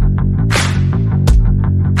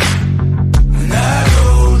 Now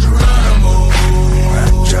goes Geronimo. I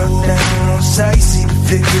drop down on sight, see the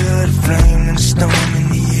figure of the flame and the stone.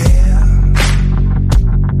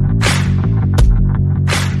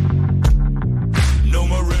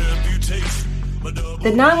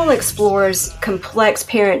 The novel explores complex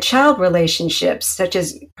parent-child relationships, such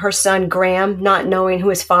as her son Graham not knowing who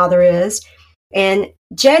his father is, and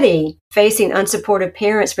Jetty facing unsupportive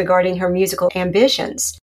parents regarding her musical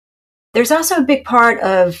ambitions. There's also a big part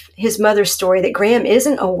of his mother's story that Graham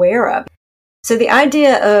isn't aware of. So the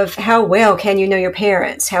idea of how well can you know your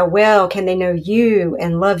parents, how well can they know you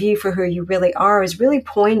and love you for who you really are is really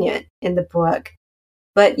poignant in the book.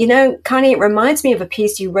 But, Connie, it reminds me of a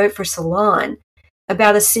piece you wrote for Salon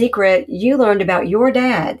about a secret you learned about your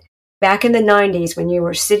dad back in the 90s when you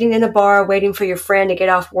were sitting in a bar waiting for your friend to get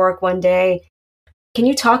off work one day. Can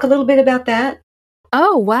you talk a little bit about that?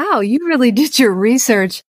 Oh, wow. You really did your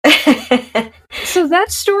research. So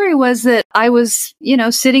that story was that I was,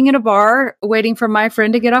 sitting in a bar waiting for my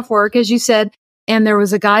friend to get off work, as you said, and there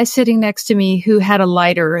was a guy sitting next to me who had a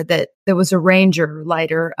lighter that was a Ranger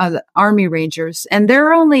lighter, the Army Rangers, and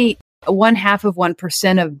they're only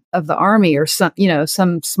 0.5% of the Army, or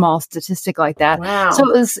some small statistic like that. Wow. So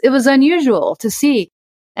it was unusual to see.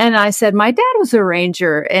 And I said, my dad was a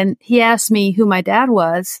Ranger, and he asked me who my dad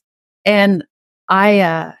was, and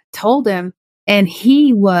I told him, and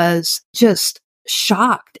he was just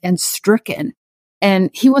shocked and stricken. And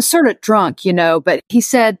he was sort of drunk, but he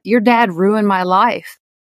said, your dad ruined my life.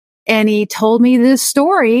 And he told me this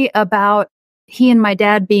story about he and my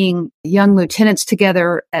dad being young lieutenants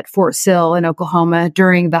together at Fort Sill in Oklahoma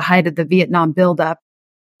during the height of the Vietnam buildup.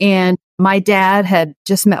 And my dad had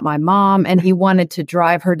just met my mom, and he wanted to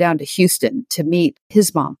drive her down to Houston to meet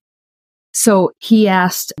his mom. So he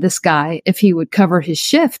asked this guy if he would cover his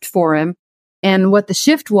shift for him. And what the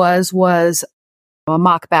shift was a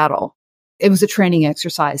mock battle. It was a training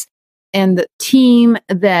exercise. And the team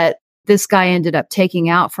that this guy ended up taking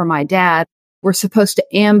out for my dad were supposed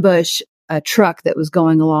to ambush a truck that was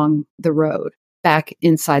going along the road back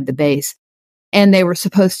inside the base. And they were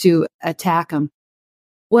supposed to attack him.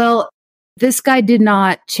 Well, this guy did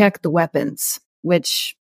not check the weapons,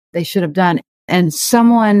 which they should have done. And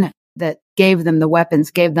someone that gave them the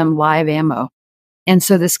weapons gave them live ammo. And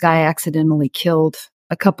so this guy accidentally killed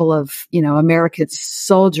a couple of, American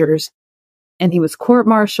soldiers, and he was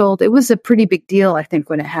court-martialed. It was a pretty big deal, I think,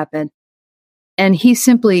 when it happened. And he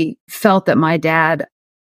simply felt that my dad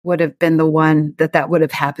would have been the one that would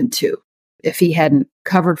have happened to if he hadn't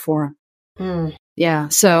covered for him. Mm. Yeah.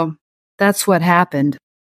 So that's what happened.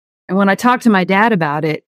 And when I talked to my dad about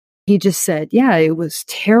it, he just said, yeah, it was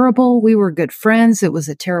terrible. We were good friends. It was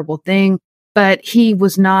a terrible thing. But he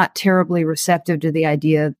was not terribly receptive to the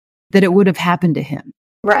idea that it would have happened to him.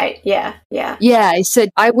 Right. Yeah. Yeah. Yeah. He said,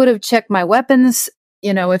 I would have checked my weapons.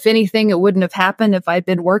 If anything, it wouldn't have happened if I'd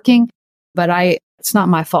been working. But it's not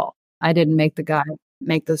my fault. I didn't make the guy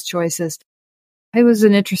make those choices. It was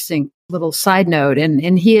an interesting little side note,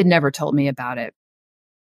 and he had never told me about it.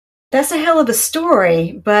 That's a hell of a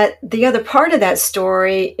story. But the other part of that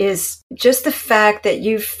story is just the fact that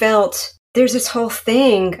you felt there's this whole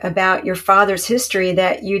thing about your father's history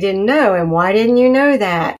that you didn't know. And why didn't you know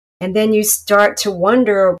that? And then you start to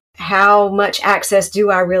wonder, how much access do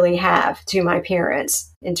I really have to my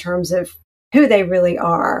parents in terms of who they really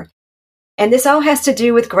are? And this all has to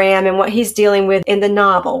do with Graham and what he's dealing with in the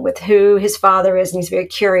novel, with who his father is. And he's very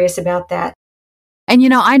curious about that. And,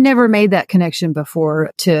 I never made that connection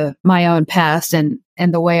before to my own past and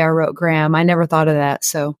the way I wrote Graham. I never thought of that.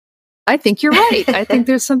 So I think you're right. I think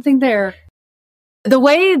there's something there. The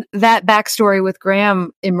way that backstory with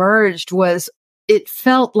Graham emerged was it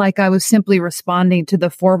felt like I was simply responding to the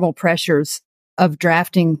formal pressures of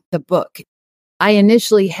drafting the book. I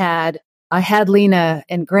initially had Lena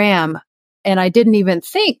and Graham, and I didn't even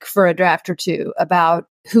think for a draft or two about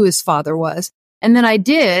who his father was. And then I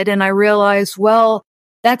did, and I realized, well,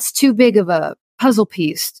 that's too big of a puzzle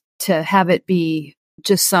piece to have it be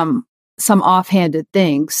just some offhanded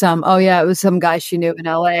thing. It was some guy she knew in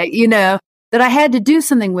LA, that I had to do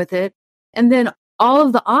something with it. And then all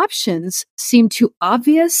of the options seemed too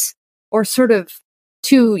obvious or sort of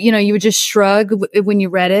too, you would just shrug when you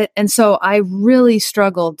read it. And so I really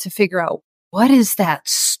struggled to figure out, what is that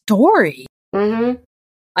story? Mm-hmm.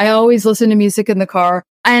 I always listen to music in the car.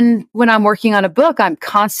 And when I'm working on a book, I'm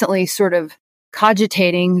constantly sort of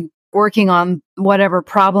cogitating, working on whatever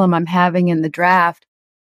problem I'm having in the draft.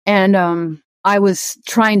 And I was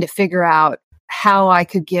trying to figure out how I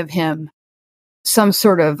could give him some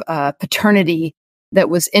sort of paternity that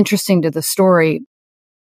was interesting to the story.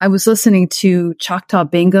 I was listening to Choctaw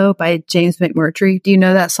Bingo by James McMurtry. Do you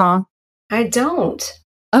know that song? I don't.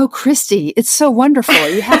 Oh, Christy, it's so wonderful.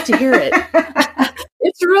 You have to hear it.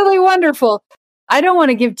 It's really wonderful. I don't want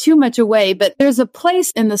to give too much away, but there's a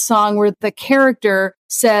place in the song where the character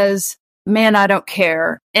says, man, I don't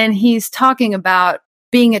care. And he's talking about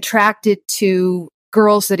being attracted to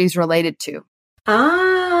girls that he's related to.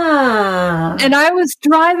 Ah. And I was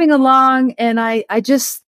driving along and I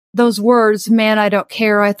just, those words, man, I don't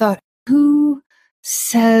care. I thought, who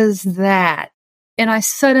says that? And I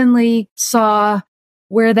suddenly saw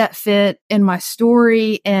where that fit in my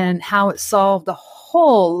story and how it solved a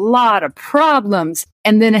whole lot of problems.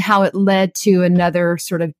 And then how it led to another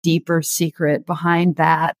sort of deeper secret behind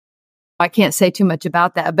that. I can't say too much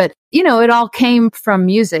about that, but it all came from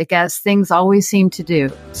music, as things always seem to do.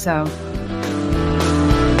 So.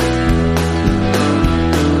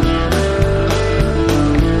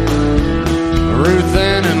 Ruth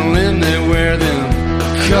Ann and Linda wear them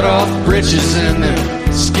cut off breeches and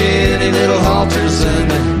them skinny little halters and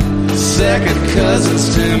them second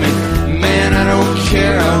cousins to me. Man, I don't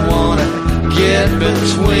care, I wanna get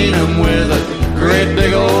between them with a great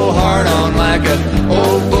big old heart on like a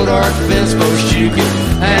old boat-arc fence post. You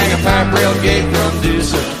can hang a pipe rail gate from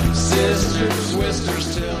deuce of scissors,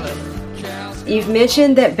 twisters till the cows. You've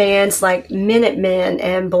mentioned that bands like Minutemen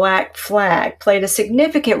and Black Flag played a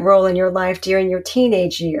significant role in your life during your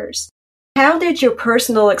teenage years. How did your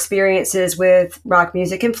personal experiences with rock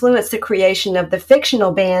music influence the creation of the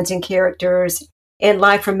fictional bands and characters in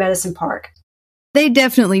Live from Medicine Park? They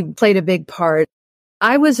definitely played a big part.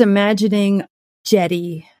 I was imagining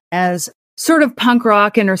Jetty as sort of punk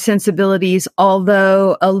rock in her sensibilities,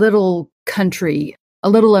 although a little country, a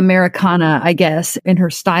little Americana, I guess, in her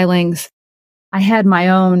stylings. I had my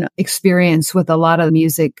own experience with a lot of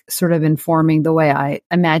music sort of informing the way I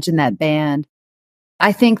imagine that band.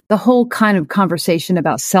 I think the whole kind of conversation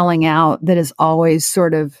about selling out that is always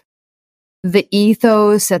sort of the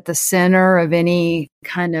ethos at the center of any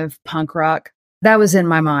kind of punk rock, that was in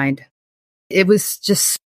my mind. It was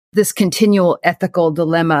just this continual ethical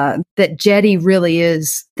dilemma that Jetty really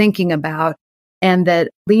is thinking about, and that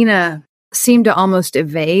Lena seemed to almost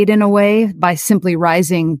evade in a way by simply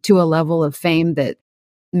rising to a level of fame that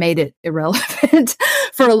made it irrelevant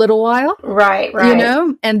for a little while. Right.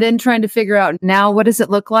 And then trying to figure out now, what does it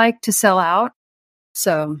look like to sell out?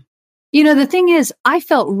 So, the thing is, I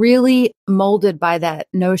felt really molded by that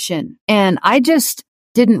notion. And I just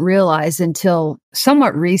didn't realize until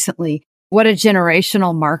somewhat recently what a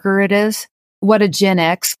generational marker it is, what a Gen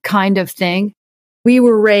X kind of thing. We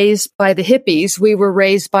were raised by the hippies. We were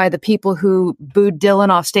raised by the people who booed Dylan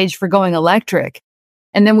off stage for going electric.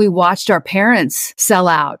 And then we watched our parents sell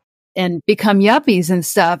out and become yuppies and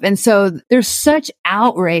stuff. And so there's such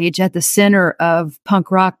outrage at the center of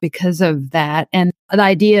punk rock because of that. And the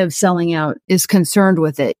idea of selling out is concerned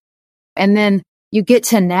with it. And then you get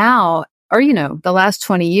to now, or, the last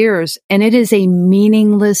 20 years, and it is a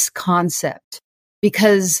meaningless concept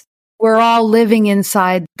because we're all living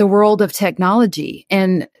inside the world of technology.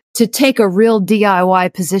 And to take a real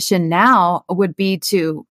DIY position now would be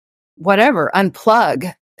to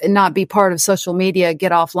unplug and not be part of social media,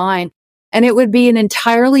 get offline. And it would be an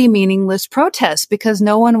entirely meaningless protest because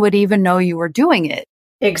no one would even know you were doing it.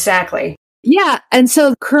 Exactly. Yeah. And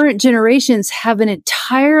so current generations have an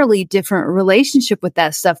entirely different relationship with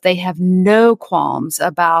that stuff. They have no qualms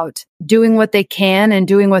about doing what they can and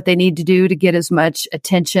doing what they need to do to get as much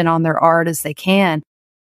attention on their art as they can.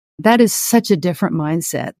 That is such a different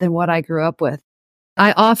mindset than what I grew up with.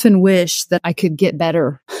 I often wish that I could get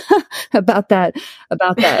better about that.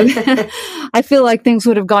 I feel like things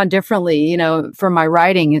would have gone differently, for my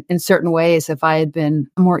writing in certain ways if I had been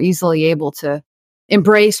more easily able to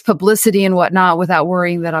embrace publicity and whatnot without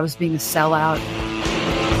worrying that I was being a sellout.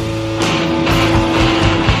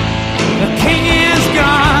 The king is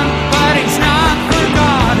gone, but he's not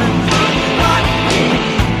forgotten.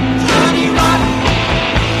 Johnny Rotten.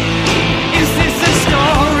 Is this the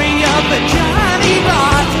story of the Johnny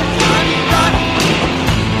Rotten? Johnny Rotten.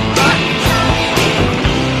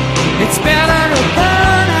 It's better to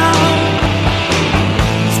burn out.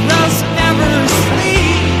 Smells never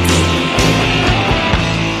sleep.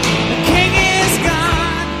 The king is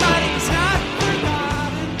gone, but he's not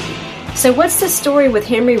forgotten. So what's the story with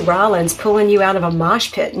Henry Rollins pulling you out of a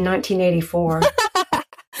mosh pit in 1984?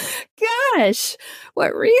 Gosh,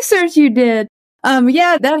 what research you did.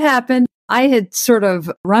 Yeah, that happened. I had sort of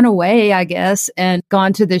run away, I guess, and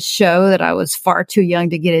gone to this show that I was far too young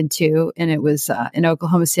to get into. And it was in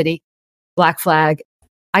Oklahoma City, Black Flag.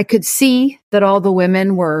 I could see that all the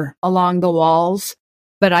women were along the walls,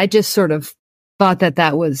 but I just sort of thought that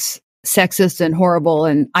that was sexist and horrible.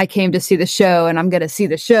 And I came to see the show and I'm going to see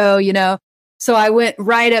the show, So I went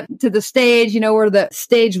right up to the stage, where the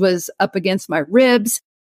stage was up against my ribs.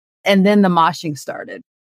 And then the moshing started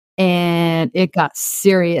and it got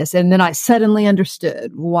serious. And then I suddenly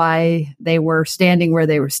understood why they were standing where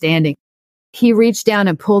they were standing. he reached down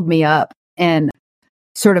and pulled me up and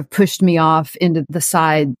sort of pushed me off into the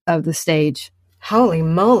side of the stage. Holy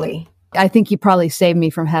moly. I think he probably saved me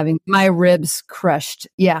from having my ribs crushed.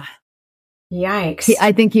 Yeah. Yikes.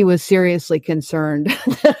 I think he was seriously concerned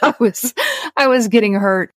that I was getting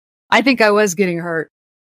hurt. I think I was getting hurt.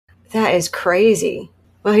 That is crazy.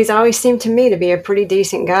 Well, he's always seemed to me to be a pretty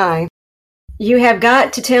decent guy. You have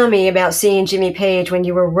got to tell me about seeing Jimmy Page when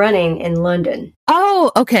you were running in London.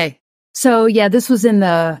 Oh, okay. So yeah, this was in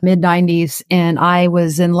the mid-90s and I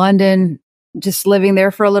was in London just living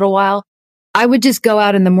there for a little while. I would just go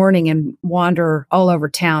out in the morning and wander all over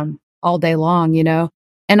town all day long, you know.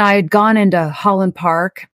 And I had gone into Holland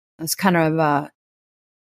Park. I was kind of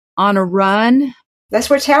on a run. That's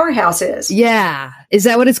where Tower House is. Yeah. Is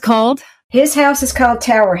that what it's called? His house is called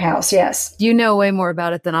Tower House, yes. You know way more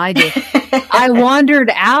about it than I do. I wandered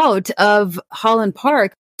out of Holland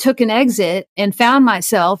Park, took an exit, and found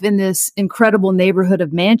myself in this incredible neighborhood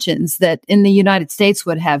of mansions that in the United States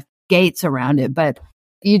would have gates around it. But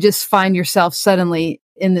you just find yourself suddenly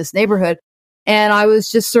in this neighborhood. And I was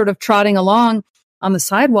just sort of trotting along on the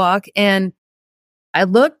sidewalk, and I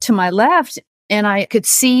looked to my left, and I could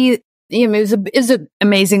see, you know, it was an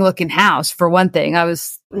amazing looking house for one thing. I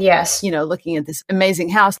was, yes, you know, looking at this amazing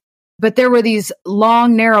house, but there were these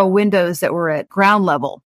long, narrow windows that were at ground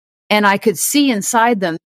level, and I could see inside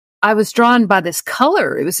them. I was drawn by this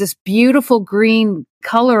color. It was this beautiful green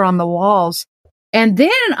color on the walls. And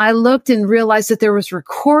then I looked and realized that there was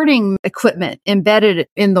recording equipment embedded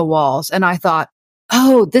in the walls. And I thought,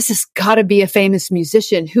 oh, this has got to be a famous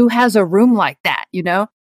musician who has a room like that, you know?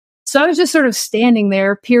 So I was just sort of standing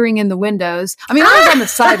there peering in the windows. I mean, I was on the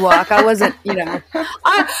sidewalk. I wasn't, you know,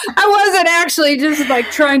 I wasn't actually just like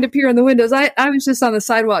trying to peer in the windows. I was just on the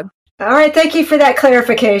sidewalk. All right. Thank you for that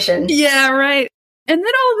clarification. Yeah, right. And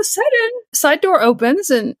then all of a sudden, side door opens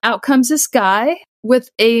and out comes this guy with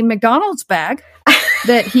a McDonald's bag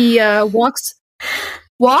that he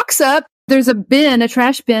walks up. There's a bin, a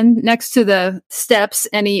trash bin next to the steps,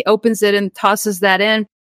 and he opens it and tosses that in.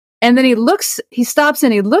 And then he stops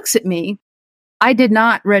and he looks at me. I did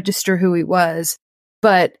not register who he was,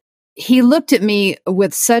 but he looked at me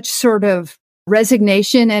with such sort of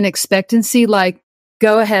resignation and expectancy, like,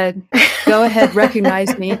 go ahead,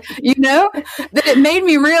 recognize me, you know, that it made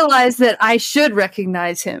me realize that I should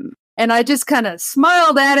recognize him. And I just kind of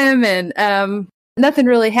smiled at him, and nothing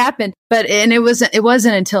really happened. And it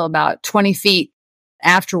wasn't until about 20 feet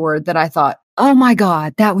afterward that I thought, oh my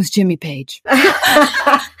God, that was Jimmy Page.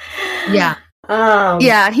 Yeah.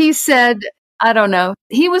 Yeah. He said, I don't know.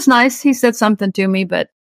 He was nice. He said something to me, but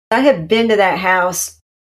I have been to that house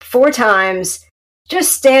 4 times,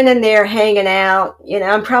 just standing there hanging out. You know,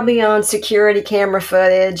 I'm probably on security camera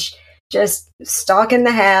footage, just stalking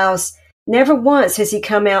the house. Never once has he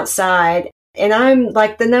come outside. And I'm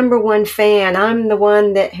like the number one fan. I'm the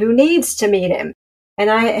one who needs to meet him. And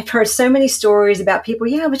I have heard so many stories about people.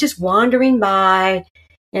 Yeah, I was just wandering by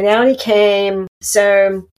and out he came.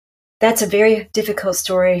 So that's a very difficult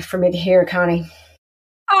story for me to hear, Connie.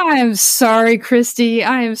 I'm sorry, Christy.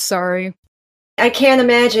 I am sorry. I can't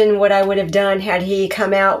imagine what I would have done had he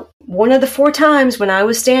come out one of the 4 times when I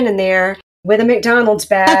was standing there with a McDonald's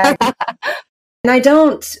bag. And I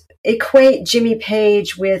don't equate Jimmy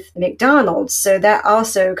Page with McDonald's, so that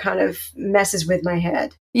also kind of messes with my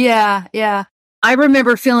head. Yeah, yeah. I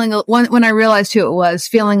remember feeling, when I realized who it was,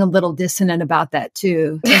 feeling a little dissonant about that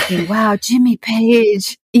too. Thinking, wow, Jimmy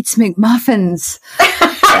Page eats McMuffins.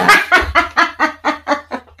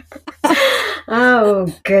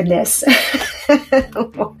 Oh, goodness.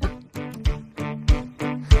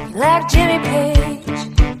 Like Jimmy Page,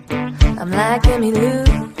 I'm like Emmy Lou,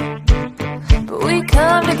 but we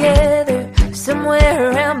come together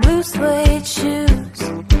somewhere around blue suede shoes.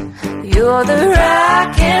 You're the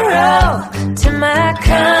rock and roll to my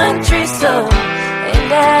country soul,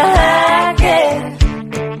 and I like it.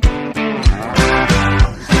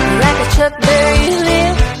 Like a Chuck Berry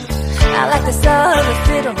lip, I like the sound of the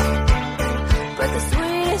fiddle, but the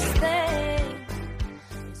sweetest thing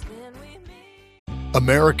is when we meet.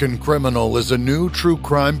 American Criminal is a new true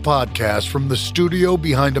crime podcast from the studio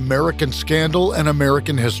behind American Scandal and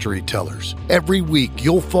American History Tellers. Every week,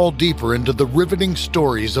 you'll fall deeper into the riveting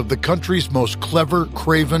stories of the country's most clever,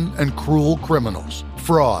 craven, and cruel criminals.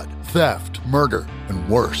 Fraud, theft, murder, and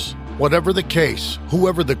worse. Whatever the case,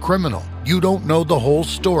 whoever the criminal, you don't know the whole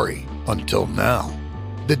story until now.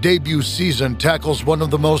 The debut season tackles one of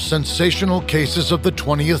the most sensational cases of the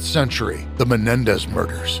 20th century, the Menendez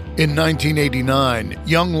murders. In 1989,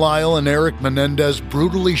 young Lyle and Eric Menendez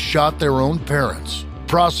brutally shot their own parents,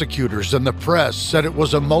 Prosecutors and the press said it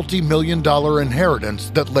was a multi-million-dollar inheritance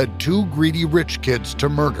that led two greedy rich kids to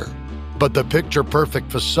murder. But the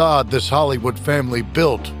picture-perfect facade this Hollywood family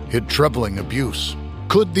built hid troubling abuse.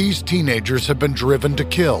 Could these teenagers have been driven to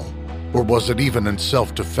kill? Or was it even in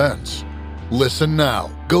self-defense? Listen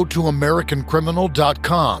now. Go to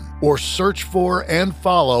AmericanCriminal.com or search for and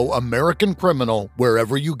follow American Criminal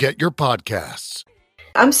wherever you get your podcasts.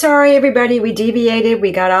 I'm sorry, everybody. We deviated.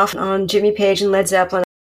 We got off on Jimmy Page and Led Zeppelin.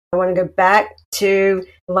 I want to go back to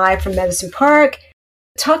Live from Medicine Park,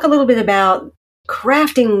 talk a little bit about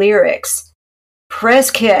crafting lyrics,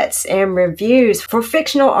 press kits, and reviews for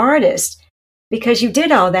fictional artists, because you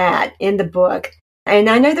did all that in the book. And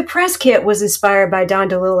I know the press kit was inspired by Don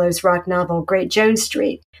DeLillo's rock novel, Great Jones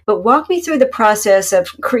Street. But walk me through the process of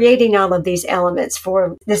creating all of these elements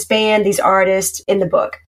for this band, these artists in the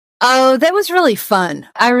book. Oh, that was really fun.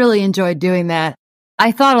 I really enjoyed doing that.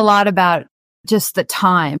 I thought a lot about just the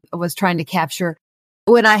time I was trying to capture.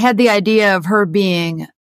 When I had the idea of her being,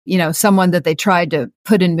 someone that they tried to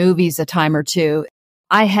put in movies a time or two,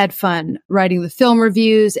 I had fun writing the film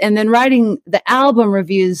reviews, and then writing the album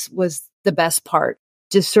reviews was the best part.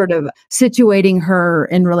 Just sort of situating her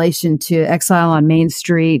in relation to Exile on Main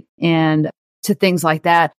Street and to things like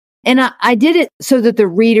that. And I did it so that the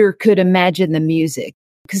reader could imagine the music,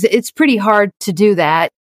 because it's pretty hard to do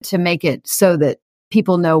that, to make it so that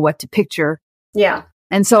people know what to picture. Yeah.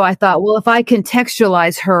 And so I thought, well, if I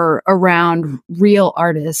contextualize her around real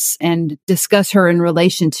artists and discuss her in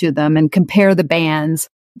relation to them and compare the bands,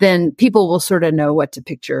 then people will sort of know what to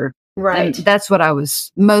picture. Right. And that's what I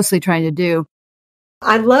was mostly trying to do.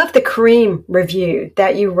 I love the Cream review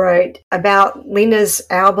that you wrote about Lena's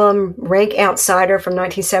album, Rank Outsider from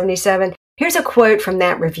 1977. Here's a quote from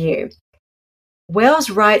that review. Wells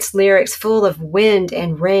writes lyrics full of wind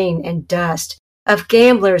and rain and dust, of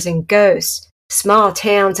gamblers and ghosts, small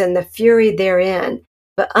towns and the fury therein.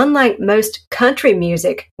 But unlike most country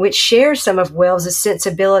music, which shares some of Wells'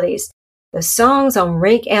 sensibilities, the songs on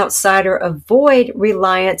Rank Outsider avoid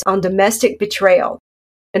reliance on domestic betrayal.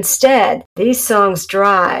 Instead, these songs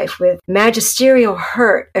drive with magisterial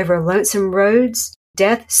hurt over lonesome roads,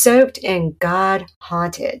 death-soaked and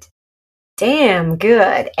God-haunted. Damn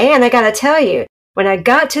good. And I gotta tell you, when I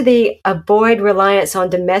got to the avoid reliance on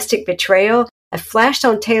domestic betrayal, I flashed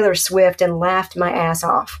on Taylor Swift and laughed my ass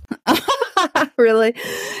off. Really?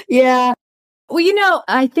 Yeah. Well,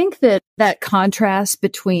 I think that contrast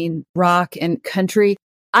between rock and country,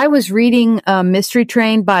 I was reading Mystery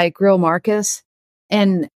Train by Grill Marcus,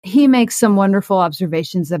 and he makes some wonderful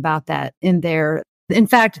observations about that in there. In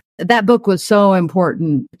fact, that book was so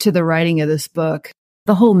important to the writing of this book.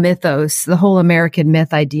 The whole mythos, the whole American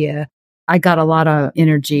myth idea. I got a lot of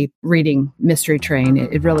energy reading Mystery Train.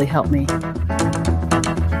 It really helped me. Train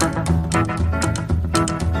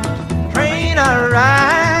I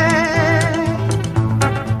ride,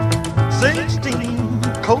 16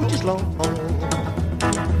 coaches long.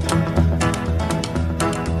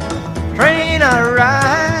 Train I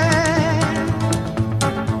ride,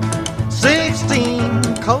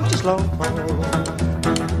 16 coaches long.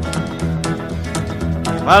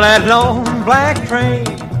 While that long black train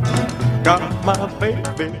got my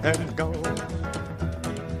baby and gone.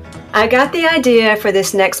 I got the idea for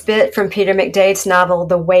this next bit from Peter McDade's novel,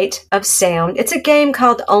 The Weight of Sound. It's a game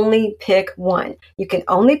called Only Pick One. You can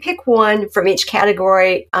only pick one from each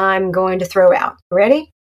category I'm going to throw out.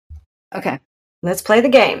 Ready? Okay. Let's play the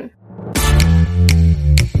game.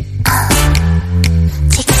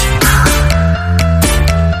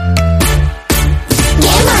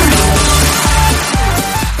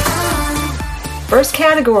 First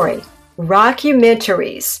category,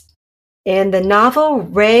 rockumentaries. In the novel,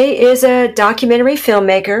 Ray is a documentary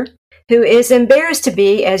filmmaker who is embarrassed to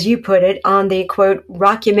be, as you put it, on the, quote,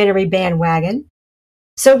 rockumentary bandwagon.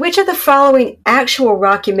 So which of the following actual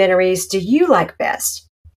rockumentaries do you like best?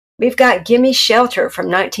 We've got Gimme Shelter from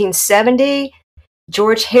 1970,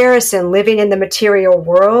 George Harrison, Living in the Material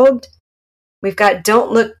World. We've got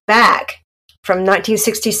Don't Look Back from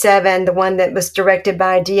 1967, the one that was directed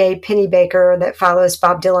by D.A. Pennebaker that follows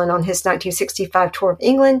Bob Dylan on his 1965 tour of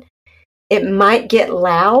England. It Might Get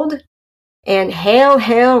Loud, and Hail,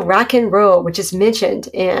 Hail, Rock and Roll, which is mentioned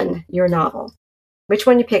in your novel. Which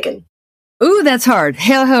one are you picking? Ooh, that's hard.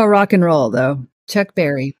 Hail, Hail, Rock and Roll, though. Chuck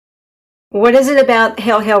Berry. What is it about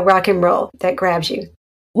Hail, Hail, Rock and Roll that grabs you?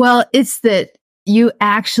 Well, it's that you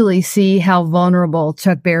actually see how vulnerable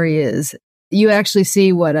Chuck Berry is. You actually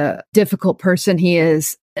see what a difficult person he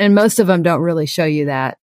is. And most of them don't really show you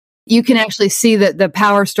that. You can actually see that the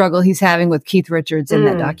power struggle he's having with Keith Richards in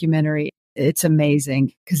that documentary. It's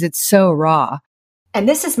amazing because it's so raw. And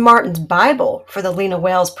this is Martin's Bible for the Lena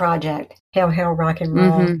Wells project, Hail, Hail, Rock and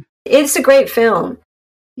Roll. Mm-hmm. It's a great film.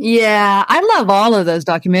 Yeah, I love all of those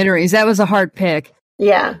documentaries. That was a hard pick.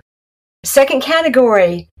 Yeah. Second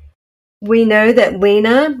category, we know that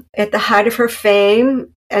Lena, at the height of her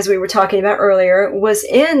fame, as we were talking about earlier, was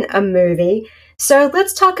in a movie. So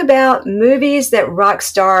let's talk about movies that rock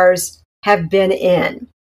stars have been in.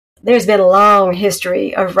 There's been a long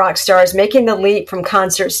history of rock stars making the leap from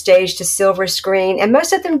concert stage to silver screen, and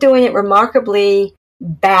most of them doing it remarkably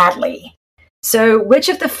badly. So which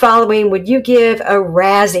of the following would you give a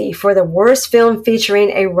Razzie for the worst film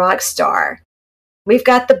featuring a rock star? We've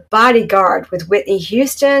got The Bodyguard with Whitney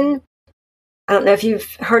Houston. I don't know if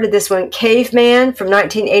you've heard of this one. Caveman from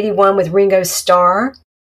 1981 with Ringo Starr.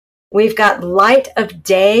 We've got Light of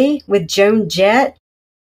Day with Joan Jett.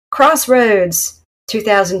 Crossroads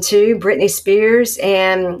 2002, Britney Spears,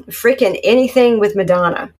 and freaking Anything with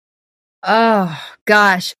Madonna. Oh,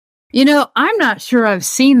 gosh. You know, I'm not sure I've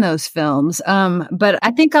seen those films, but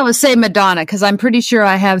I think I would say Madonna, because I'm pretty sure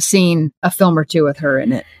I have seen a film or two with her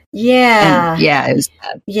in it. Yeah. And yeah, it was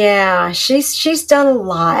bad. Yeah, she's done a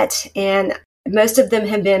lot, and most of them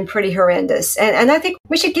have been pretty horrendous. And I think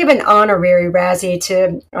we should give an honorary Razzie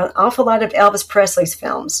to an awful lot of Elvis Presley's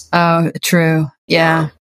films. Oh, true. Yeah.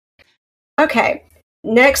 Okay.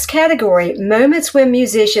 Next category, moments when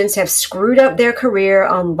musicians have screwed up their career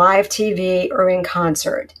on live TV or in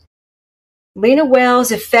concert. Lena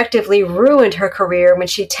Wells effectively ruined her career when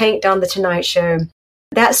she tanked on The Tonight Show.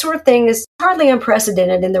 That sort of thing is hardly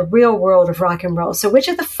unprecedented in the real world of rock and roll. So which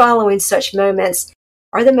of the following such moments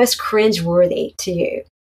are the most cringeworthy to you?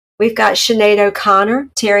 We've got Sinead O'Connor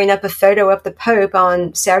tearing up a photo of the Pope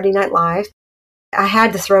on Saturday Night Live. I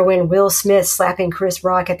had to throw in Will Smith slapping Chris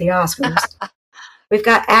Rock at the Oscars. We've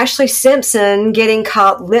got Ashley Simpson getting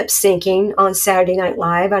caught lip-syncing on Saturday Night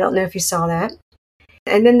Live. I don't know if you saw that.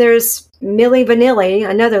 And then there's Milli Vanilli,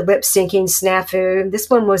 another lip-syncing snafu. This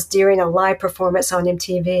one was during a live performance on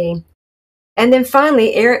MTV. And then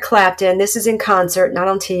finally, Eric Clapton, this is in concert, not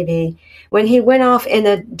on TV, when he went off in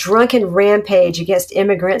a drunken rampage against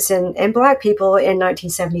immigrants and Black people in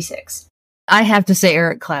 1976. I have to say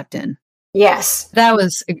Eric Clapton. Yes. That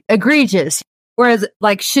was egregious. Whereas,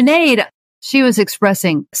 like, Sinead, she was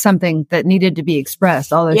expressing something that needed to be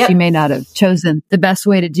expressed, although she may not have chosen the best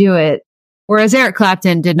way to do it. Whereas Eric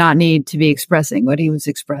Clapton did not need to be expressing what he was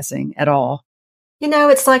expressing at all. You know,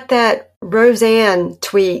 it's like that Roseanne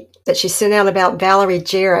tweet that she sent out about Valerie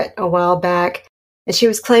Jarrett a while back, and she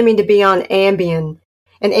was claiming to be on Ambien.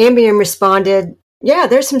 And Ambien responded, yeah,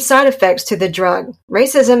 there's some side effects to the drug.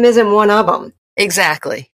 Racism isn't one of them.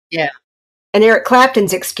 Exactly. Yeah. And Eric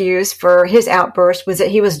Clapton's excuse for his outburst was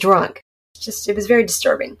that he was drunk. It was very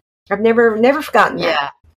disturbing. I've never forgotten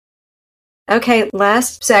that. Yeah. Okay,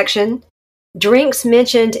 last section. Drinks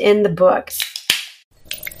mentioned in the book.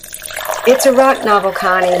 It's a rock novel,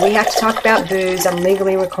 Connie. We have to talk about booze. I'm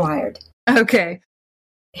legally required. Okay.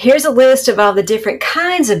 Here's a list of all the different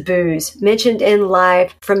kinds of booze mentioned in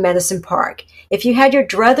Live from Medicine Park. If you had your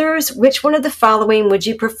druthers, which one of the following would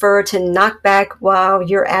you prefer to knock back while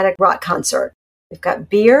you're at a rock concert? We've got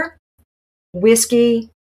beer, whiskey,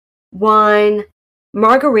 wine,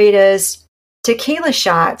 margaritas, tequila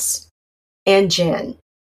shots, and gin.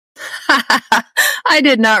 I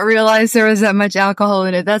did not realize there was that much alcohol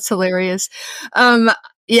in it. That's hilarious.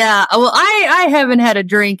 Yeah, well, I haven't had a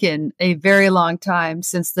drink in a very long time,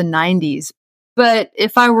 since the 90s. But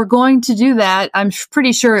if I were going to do that, I'm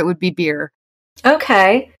pretty sure it would be beer.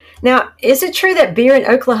 Okay. Now, is it true that beer in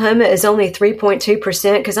Oklahoma is only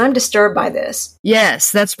 3.2%? Because I'm disturbed by this.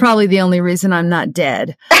 Yes, that's probably the only reason I'm not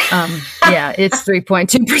dead. Yeah, it's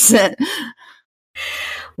 3.2%.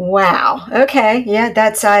 Wow. Okay. Yeah,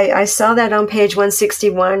 I saw that on page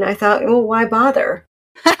 161. I thought, well, why bother?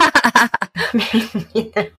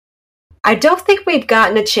 I don't think we've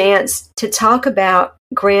gotten a chance to talk about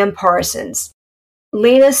Graham Parsons.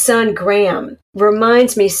 Lena's son, Graham,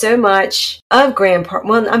 reminds me so much of Graham Parsons.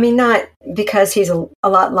 Well, I mean, not because he's a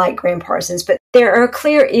lot like Graham Parsons, but there are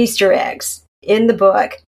clear Easter eggs in the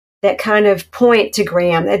book that kind of point to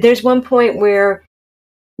Graham. There's one point where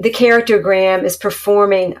the character Graham is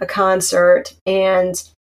performing a concert and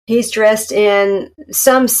he's dressed in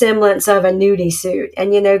some semblance of a nudie suit.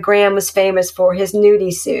 And, you know, Graham was famous for his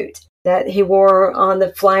nudie suit that he wore on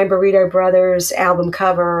the Flying Burrito Brothers album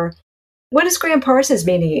cover. What does Graham Parsons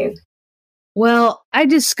mean to you? Well, I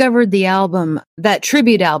discovered the album, that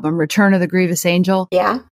tribute album, Return of the Grievous Angel.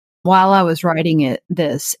 Yeah. While I was writing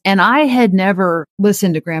this. And I had never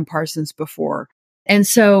listened to Graham Parsons before. And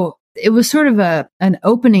so it was sort of an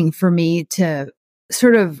opening for me to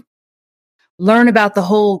sort of learn about the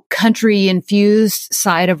whole country infused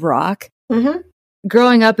side of rock. Mm-hmm.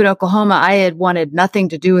 Growing up in Oklahoma, I had wanted nothing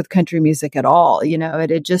to do with country music at all. You know,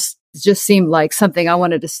 it just seemed like something I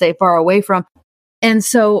wanted to stay far away from. And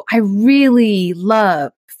so I really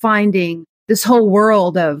love finding this whole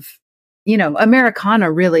world of, you know,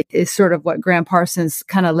 Americana really is sort of what Graham Parsons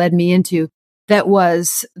kind of led me into. That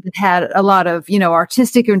had a lot of, you know,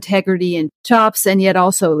 artistic integrity and chops, and yet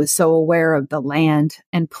also was so aware of the land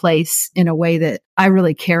and place in a way that I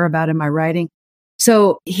really care about in my writing.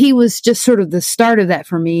 So he was just sort of the start of that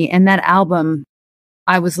for me. And that album,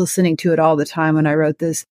 I was listening to it all the time when I wrote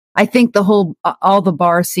this. I think all the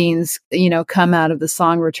bar scenes, you know, come out of the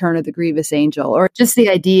song Return of the Grievous Angel, or just the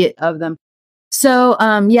idea of them. So,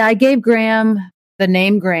 I gave Graham the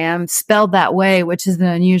name Graham, spelled that way, which is an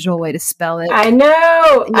unusual way to spell it. I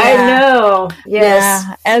know. Yes.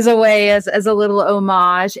 Yeah, as a little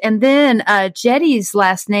homage. And then Jetty's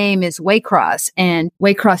last name is Waycross, and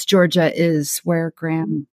Waycross, Georgia is where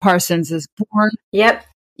Graham Parsons is born. Yep.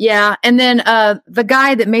 Yeah. And then the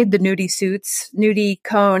guy that made the Nudie suits, Nudie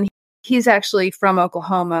Cohn, he's actually from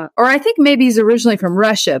Oklahoma, or I think maybe he's originally from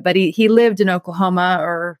Russia, but he lived in Oklahoma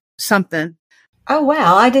or something. Oh,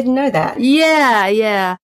 wow. I didn't know that.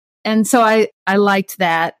 Yeah. And so I liked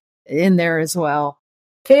that in there as well.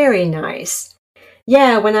 Very nice.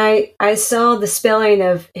 Yeah, when I saw the spelling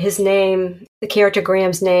of his name, the character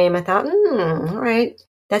Graham's name, I thought, all right,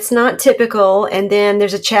 that's not typical. And then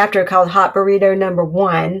there's a chapter called Hot Burrito Number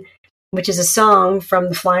 1, which is a song from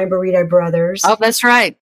the Flying Burrito Brothers. Oh, that's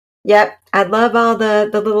right. Yep. I love all the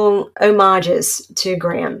little homages to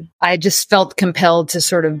Graham. I just felt compelled to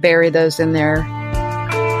sort of bury those in there.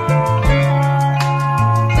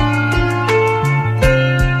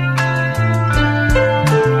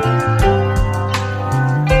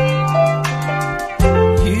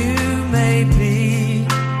 You may be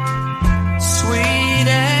sweet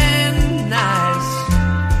and nice,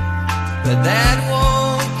 but that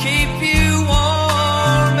won't keep you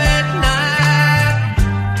warm at night,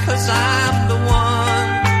 'cause I'm the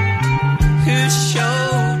one who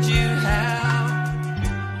showed you how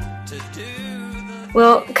to do.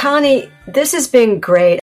 Well, Connie, this has been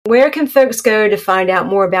great. Where can folks go to find out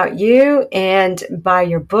more about you and buy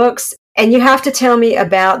your books? And you have to tell me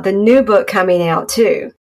about the new book coming out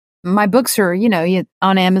too. My books are,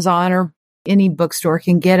 on Amazon or any bookstore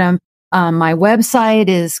can get them. My website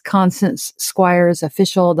is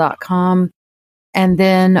ConstanceSquiresOfficial.com. And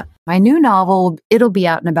then my new novel, it'll be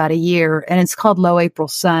out in about a year, and it's called Low April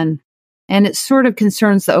Sun. And it sort of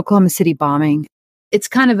concerns the Oklahoma City bombing. It's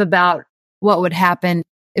kind of about what would happen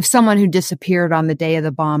if someone who disappeared on the day of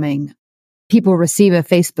the bombing, people receive a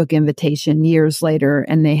Facebook invitation years later,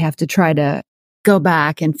 and they have to try to go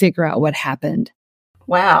back and figure out what happened.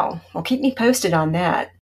 Wow. Well, keep me posted on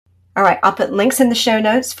that. All right. I'll put links in the show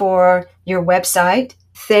notes for your website.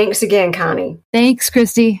 Thanks again, Connie. Thanks,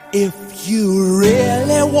 Christy. If you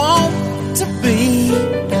really want to be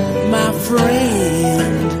my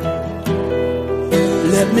friend,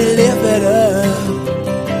 let me live it up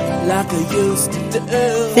like I used to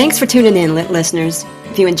do. Thanks for tuning in, listeners.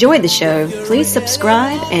 If you enjoyed the show, please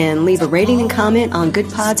subscribe and leave a rating and comment on Good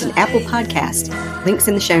Pods and Apple Podcasts. Links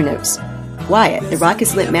in the show notes. Wyatt, the Rock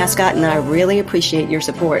is Lit mascot, and I really appreciate your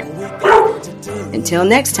support. Until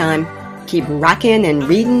next time, keep rocking and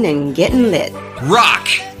reading and getting lit. Rock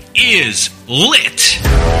is lit.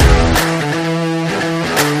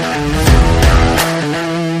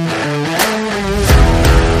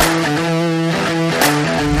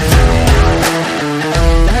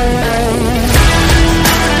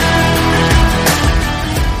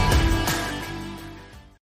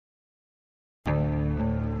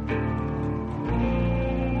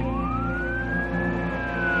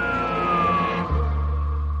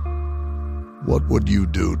 What would you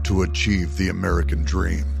do to achieve the American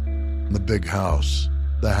dream? The big house,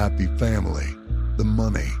 the happy family, the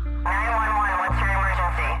money. 911, what's your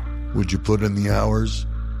emergency? Would you put in the hours?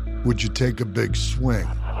 Would you take a big swing?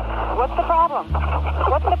 What's the problem?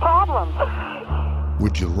 What's the problem?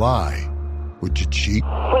 Would you lie? Would you cheat?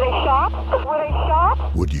 Were they shot? Were they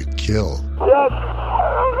shot? Would you kill? Yes.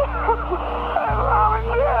 My mom is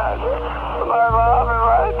dead. My mom is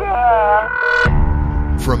right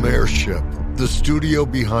there. From Airship, the studio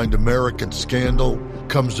behind American Scandal,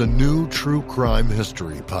 comes a new true crime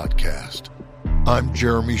history podcast. I'm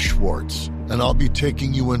Jeremy Schwartz, and I'll be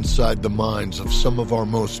taking you inside the minds of some of our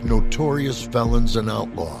most notorious felons and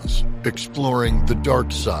outlaws, exploring the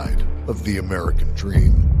dark side of the American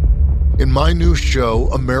dream. In my new show,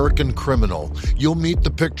 American Criminal, you'll meet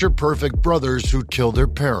the picture-perfect brothers who killed their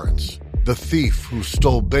parents, the thief who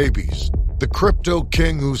stole babies, the crypto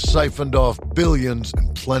king who siphoned off billions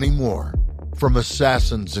and plenty more. From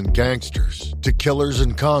assassins and gangsters to killers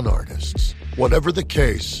and con artists. Whatever the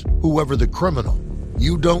case, whoever the criminal,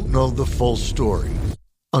 you don't know the full story.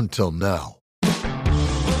 Until now.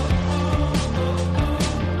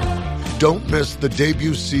 Don't miss the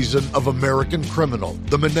debut season of American Criminal,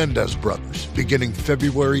 The Menendez Brothers, beginning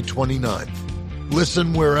February 29th.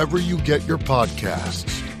 Listen wherever you get your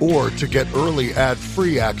podcasts, or to get early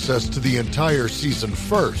ad-free access to the entire season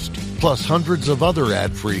first, plus hundreds of other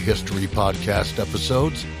ad-free history podcast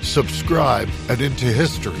episodes, subscribe at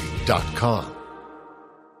IntoHistory.com.